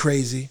 really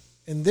crazy,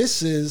 and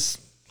this is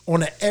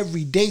on an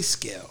everyday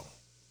scale,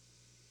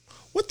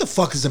 what the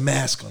fuck is a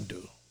mask gonna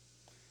do?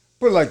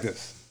 Put it like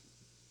this.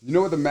 You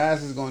know what the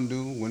mask is gonna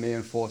do when they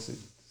enforce it?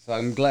 So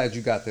I'm glad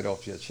you got that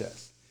off your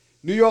chest.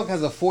 New York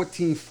has a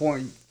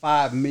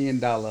 $14.5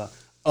 million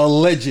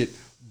alleged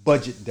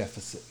budget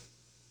deficit.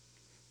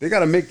 They got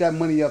to make that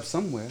money up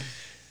somewhere.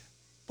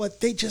 But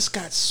they just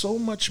got so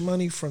much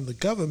money from the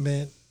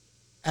government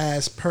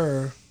as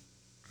per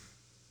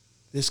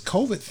this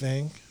COVID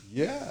thing.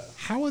 Yeah.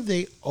 How are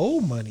they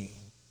owe money?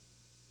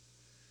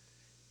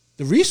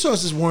 The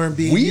resources weren't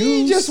being We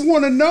used. just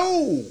want to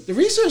know. The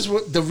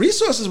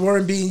resources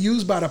weren't being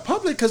used by the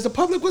public because the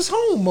public was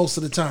home most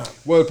of the time.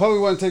 Well, the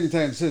public wasn't taking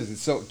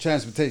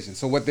transportation.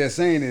 So what they're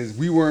saying is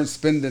we weren't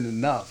spending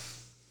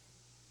enough.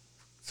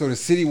 So the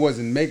city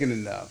wasn't making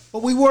enough.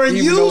 But we weren't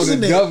Even though using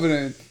the it.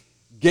 government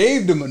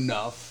gave them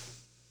enough,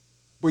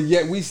 but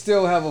yet we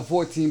still have a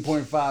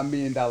 $14.5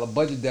 million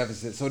budget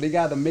deficit. So they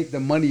got to make the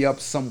money up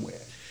somewhere.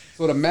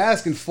 So the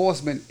mask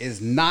enforcement is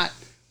not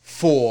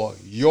for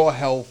your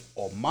health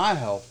or my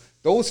health.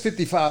 Those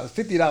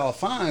 $50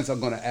 fines are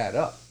going to add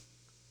up.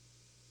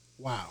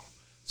 Wow.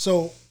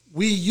 So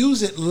we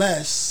use it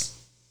less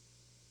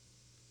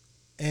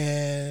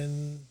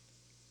and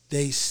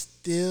they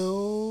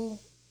still,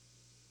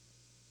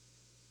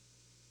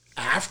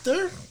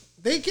 after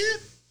they get,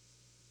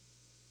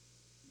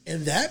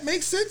 and that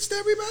makes sense to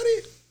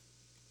everybody?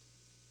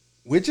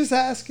 We're just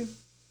asking.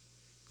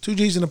 2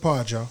 G's in the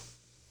pod, y'all.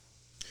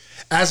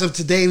 As of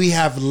today, we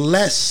have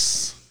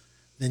less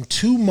than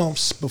 2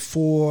 months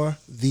before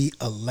the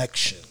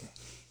election.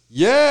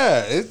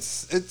 Yeah,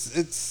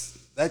 it's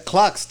that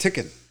clock's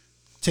ticking.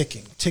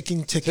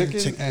 Ticking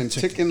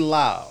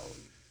Loud.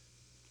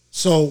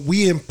 So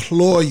we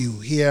implore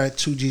you here at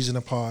 2 G's in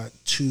the pod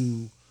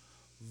to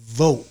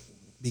vote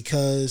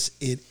because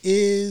it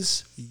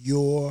is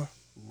your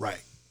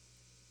right.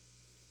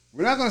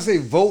 We're not going to say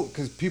vote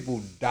because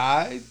people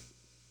died.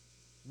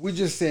 We're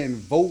just saying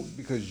vote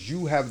because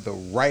you have the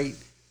right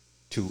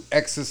to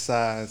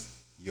exercise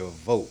your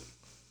vote.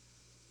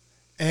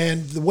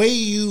 And the way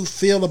you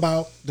feel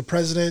about the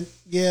president,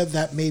 yeah,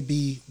 that may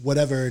be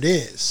whatever it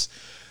is.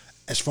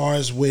 As far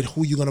as with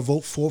who you're going to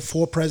vote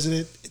for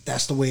president,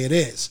 that's the way it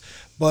is.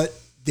 But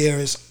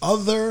there's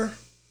other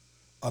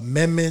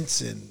amendments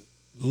and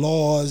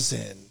laws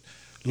and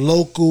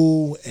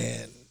local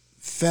and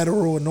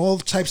federal and all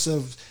types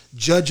of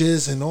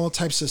judges and all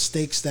types of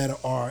stakes that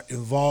are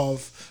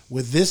involved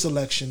with this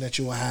election that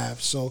you will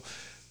have. So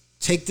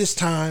take this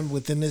time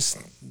within this,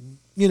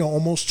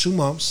 almost 2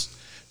 months,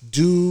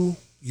 do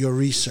your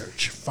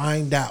research,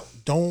 find out.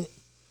 Don't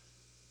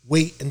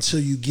wait until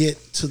you get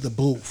to the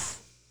booth.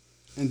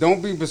 And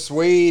don't be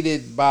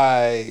persuaded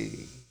by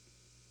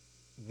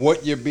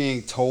what you're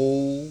being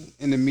told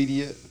in the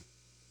media.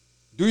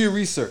 Do your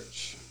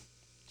research.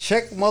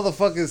 Check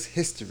motherfuckers'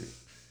 history.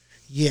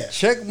 Yeah.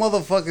 Check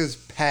motherfuckers'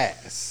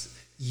 past.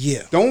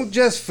 Yeah. Don't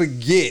just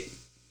forget,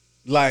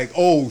 like,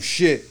 oh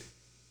shit,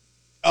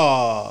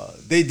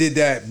 they did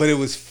that, but it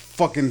was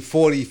fucking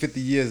 40, 50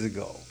 years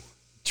ago.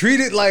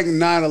 Treat it like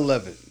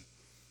 9/11.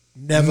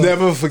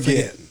 Never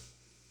forget.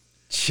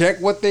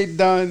 Check what they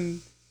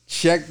done.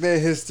 Check their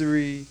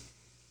history.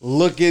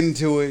 Look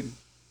into it.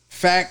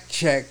 Fact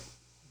check.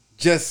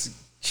 Just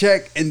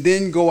check and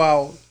then go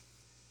out.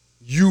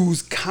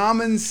 Use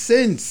common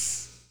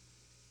sense.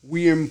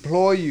 We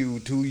implore you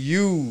to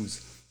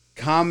use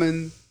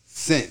common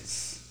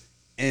sense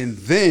and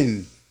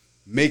then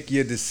make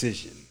your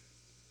decision.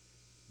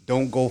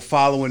 Don't go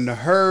following the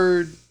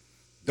herd.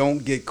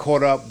 Don't get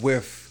caught up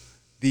with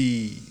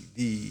the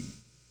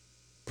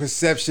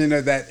perception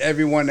of that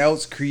everyone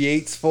else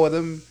creates for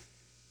them.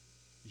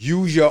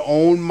 Use your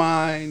own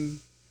mind.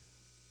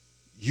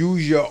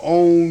 Use your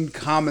own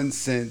common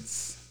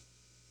sense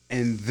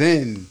and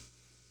then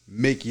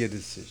make your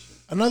decision.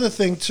 Another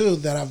thing, too,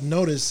 that I've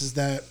noticed is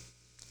that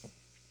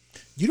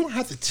you don't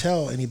have to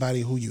tell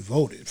anybody who you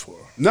voted for.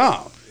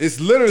 No, it's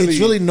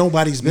really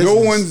nobody's business.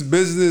 No one's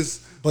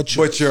business but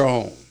your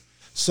own.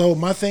 So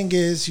my thing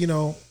is,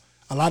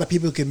 a lot of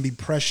people can be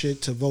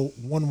pressured to vote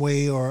one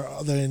way or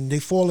other, and they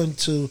fall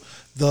into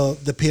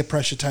the peer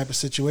pressure type of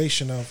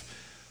situation of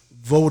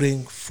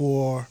voting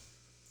for,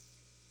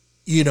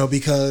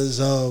 because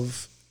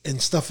of,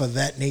 and stuff of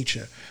that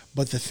nature.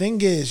 But the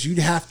thing is, you'd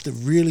have to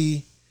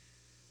really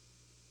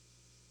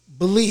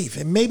believe,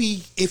 and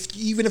maybe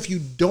even if you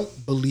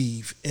don't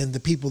believe in the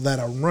people that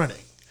are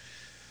running,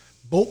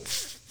 vote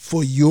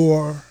for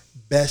your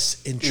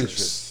best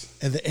interests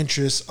and the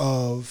interests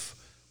of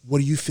what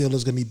do you feel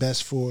is going to be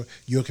best for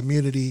your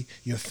community,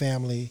 your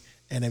family,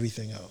 and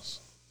everything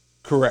else.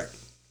 Correct.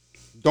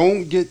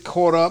 Don't get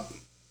caught up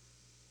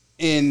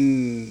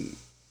in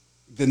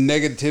the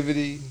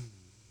negativity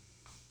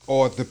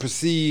or the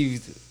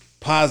perceived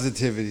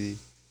positivity.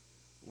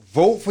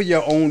 Vote for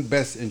your own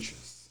best interests.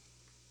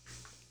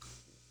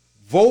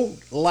 Vote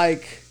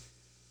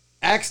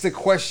ask the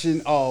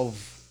question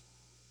of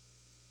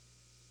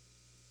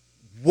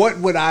what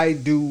would I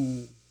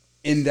do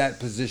in that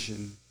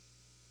position?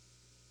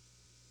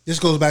 This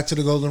goes back to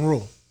the golden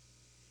rule.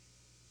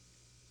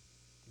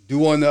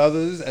 Do unto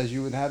others as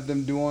you would have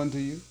them do unto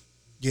you.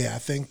 Yeah, I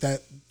think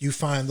that you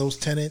find those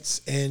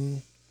tenets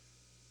in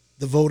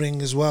the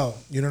voting as well.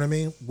 You know what I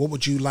mean? What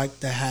would you like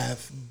to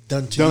have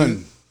done to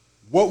you?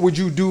 What would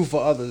you do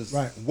for others?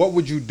 Right. What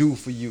would you do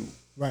for you?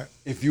 Right.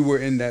 If you were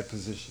in that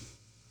position.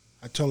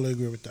 I totally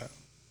agree with that.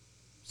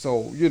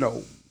 So,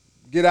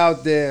 get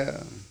out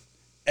there,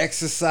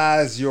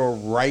 exercise your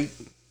right.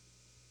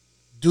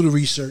 Do the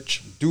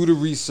research.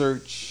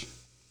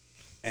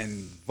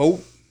 And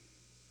vote.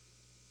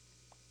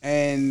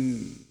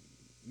 And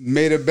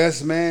may the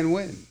best man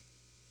win.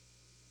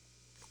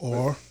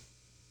 Or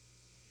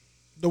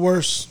the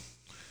worst.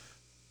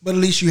 But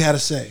at least you had a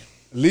say.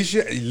 At least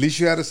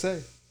you had a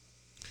say.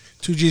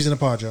 2 G's in a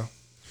pod, y'all.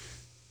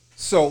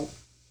 So,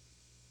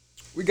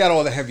 we got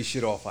all the heavy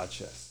shit off our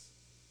chest.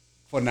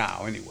 For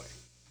now, anyway.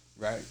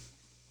 Right?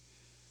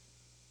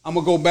 I'm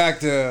going to go back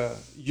to,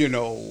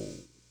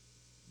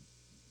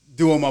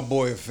 doing my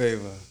boy a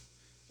favor.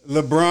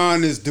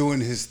 LeBron is doing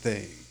his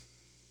thing.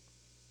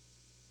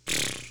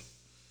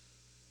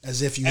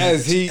 As if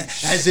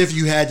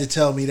you had to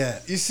tell me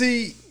that. You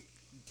see,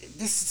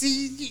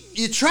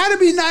 you try to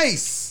be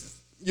nice.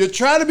 You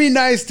try to be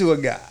nice to a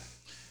guy.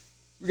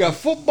 We got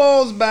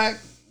footballs back.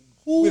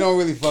 We don't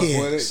really fuck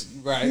with it.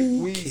 Right.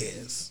 Who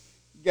cares?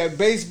 We got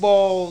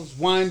baseballs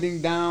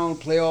winding down,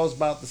 playoffs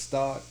about to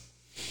start.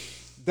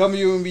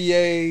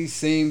 WNBA,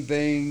 same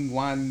thing,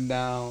 winding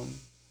down.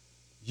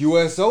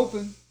 US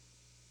Open.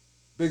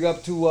 Big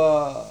up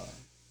to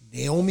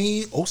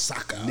Naomi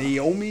Osaka.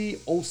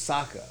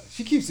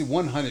 She keeps it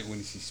 100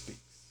 when she speaks.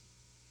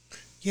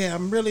 Yeah,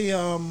 I'm really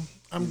I'm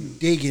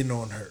digging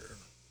on her.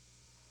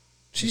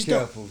 She's Be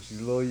careful.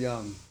 She's a little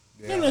young.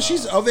 Yeah. No,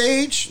 she's of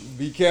age.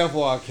 Be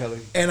careful, R. Kelly.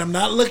 And I'm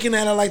not looking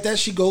at her like that.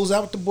 She goes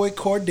out with the boy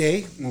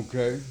Corday.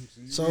 Okay.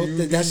 So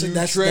that's a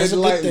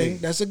good thing.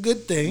 That's a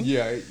good thing.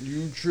 Yeah,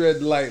 you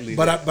tread lightly.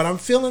 But I'm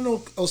feeling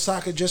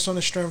Osaka just on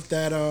the strength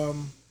that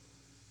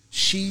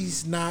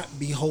she's not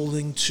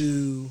beholden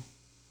to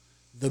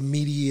the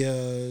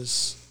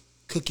media's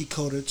cookie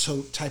cutter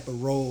type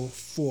of role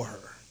for her.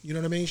 You know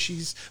what I mean?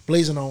 She's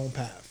blazing her own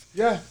path.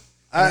 Yeah,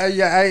 I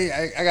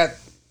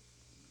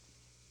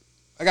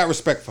got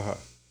respect for her.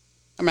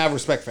 I mean, I have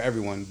respect for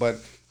everyone, but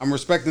I'm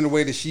respecting the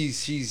way that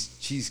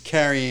she's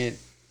carrying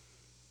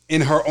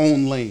in her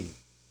own lane.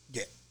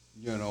 Yeah,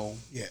 You know.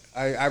 Yeah.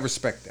 I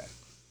respect that.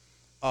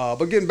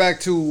 But getting back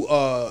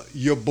to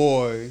your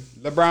boy,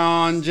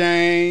 LeBron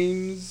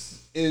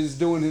James is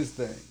doing his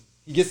thing.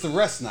 He gets to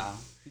rest now.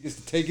 He gets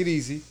to take it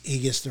easy. he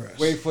gets the rest.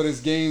 Wait for this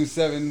Game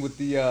 7 with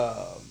the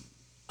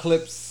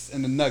Clips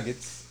and the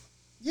Nuggets.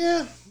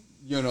 Yeah,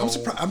 You know,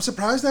 I'm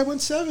surprised that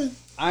went 7.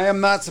 I am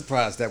not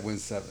surprised that went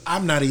 7.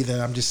 I'm not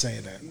either. I'm just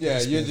saying that. Yeah,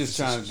 you're being just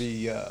trying to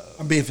facetious. be.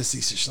 I'm being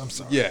facetious. I'm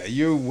sorry. Yeah,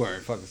 you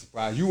weren't fucking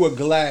surprised. You were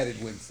glad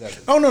it went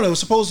 7. Oh no, it was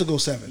supposed to go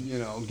 7. You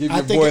know, give I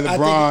your think- boy I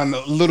think-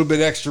 LeBron a little bit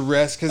extra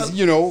rest because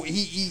you know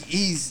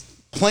he's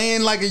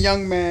playing like a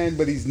young man,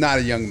 but he's not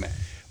a young man.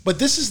 But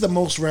this is the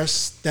most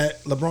rest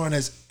that LeBron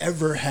has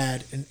ever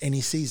had in any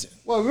season.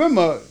 Well,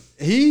 remember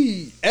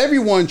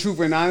everyone,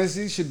 truth and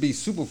honesty, should be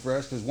super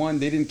fresh because one,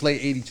 they didn't play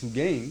 82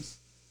 games,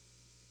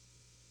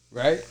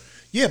 right?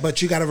 Yeah,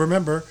 but you got to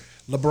remember,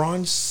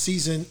 LeBron's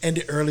season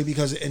ended early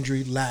because of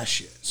injury last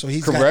year. So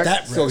he's got Correct.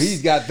 that rest. So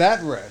he's got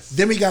that rest,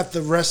 Then we got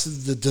the rest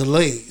of the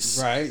delays.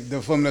 right?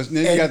 Then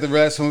you got the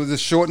rest from the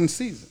shortened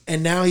season.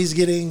 And now he's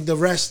getting the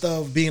rest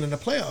of being in the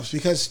playoffs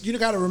because you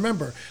got to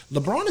remember,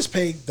 LeBron has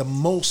played the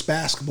most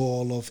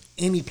basketball of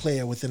any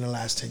player within the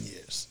last 10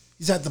 years.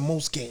 He's had the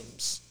most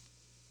games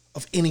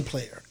of any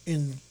player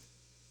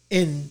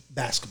in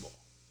basketball.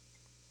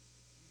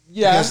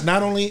 Yeah, Because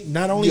not only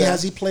Yeah.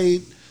 has he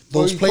played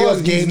Well, those he's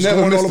playoff games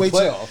never going all the way missed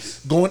the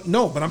playoffs.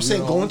 to but I'm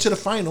saying know. going to the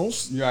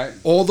finals Right.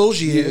 all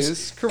those years,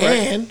 Yes, correct.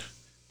 and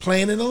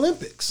playing in the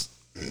Olympics.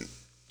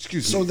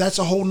 Excuse So me. that's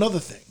a whole nother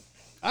thing.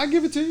 I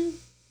give it to you.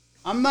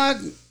 I'm not.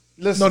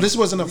 Listen, No, this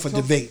wasn't up we for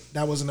talk- debate.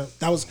 That was Wow.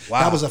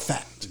 that was a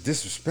fact. The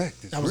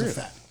disrespect. Is That was a real.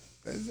 fact.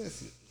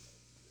 That's it.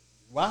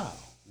 Wow,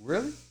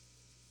 really?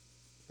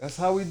 That's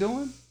how we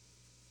doing?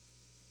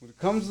 When it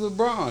comes to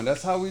LeBron,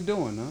 that's how we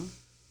doing, huh?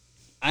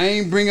 I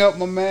ain't bring up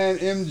my man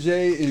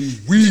MJ in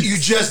weeks. You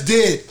just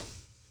did.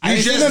 I You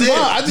ain't just saying did.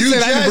 nothing wrong. I just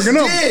said I didn't bring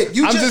it up. did.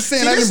 You I'm just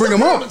saying I this didn't bring the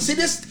him up. problem. See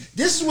this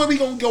is where we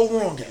gonna go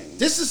wrong, gang.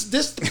 This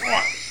the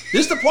part.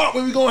 This the part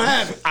where we gonna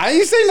have it. I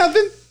ain't say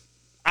nothing.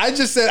 I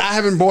just said I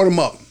haven't brought him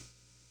up.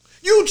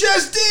 You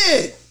just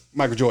did.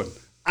 Michael Jordan.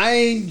 I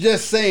ain't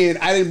just saying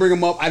I didn't bring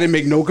him up. I didn't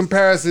make no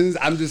comparisons.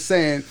 I'm just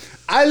saying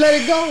I let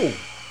it go.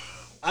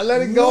 I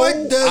let it go.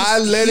 What does I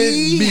let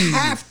he it be.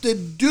 have to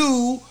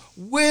do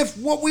with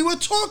what we were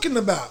talking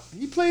about?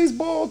 He plays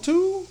ball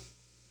too.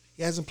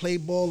 He hasn't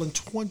played ball in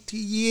 20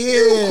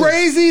 years. You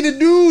crazy? The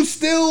dude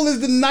still is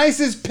the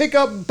nicest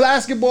pickup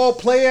basketball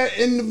player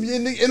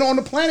in on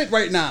the planet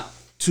right now.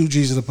 2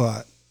 G's of the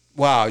pod.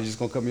 Wow, you just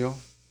gonna cut me off?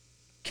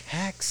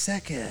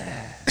 Cacksucker.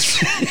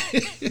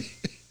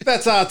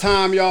 That's our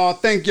time, y'all.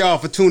 Thank y'all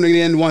for tuning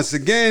in once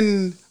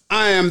again.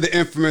 I am the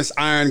infamous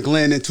Iron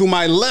Glenn, and to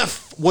my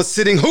left was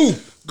sitting who?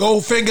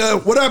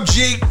 Goldfinger, what up,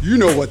 G? You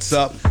know what's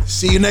up.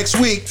 See you next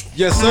week.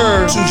 Yes,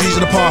 sir. 2 G's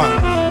in the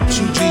pod.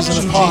 2 G's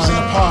in the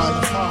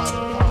pod.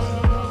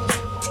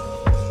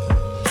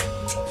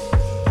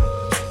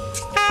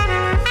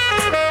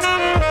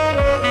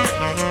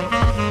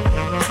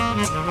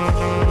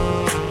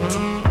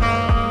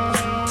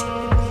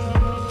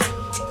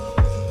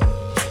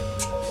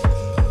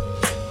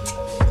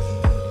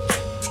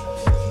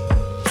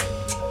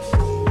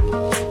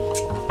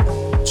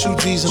 Two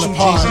G's in the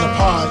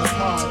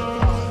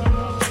pod.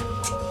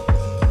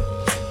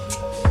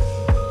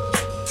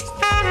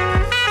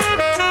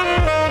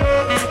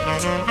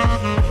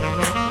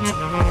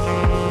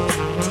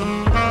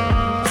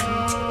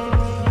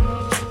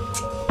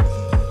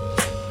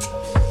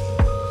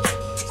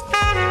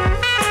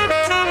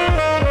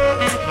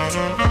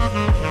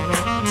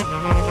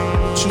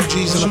 Two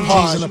G's in the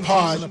pod.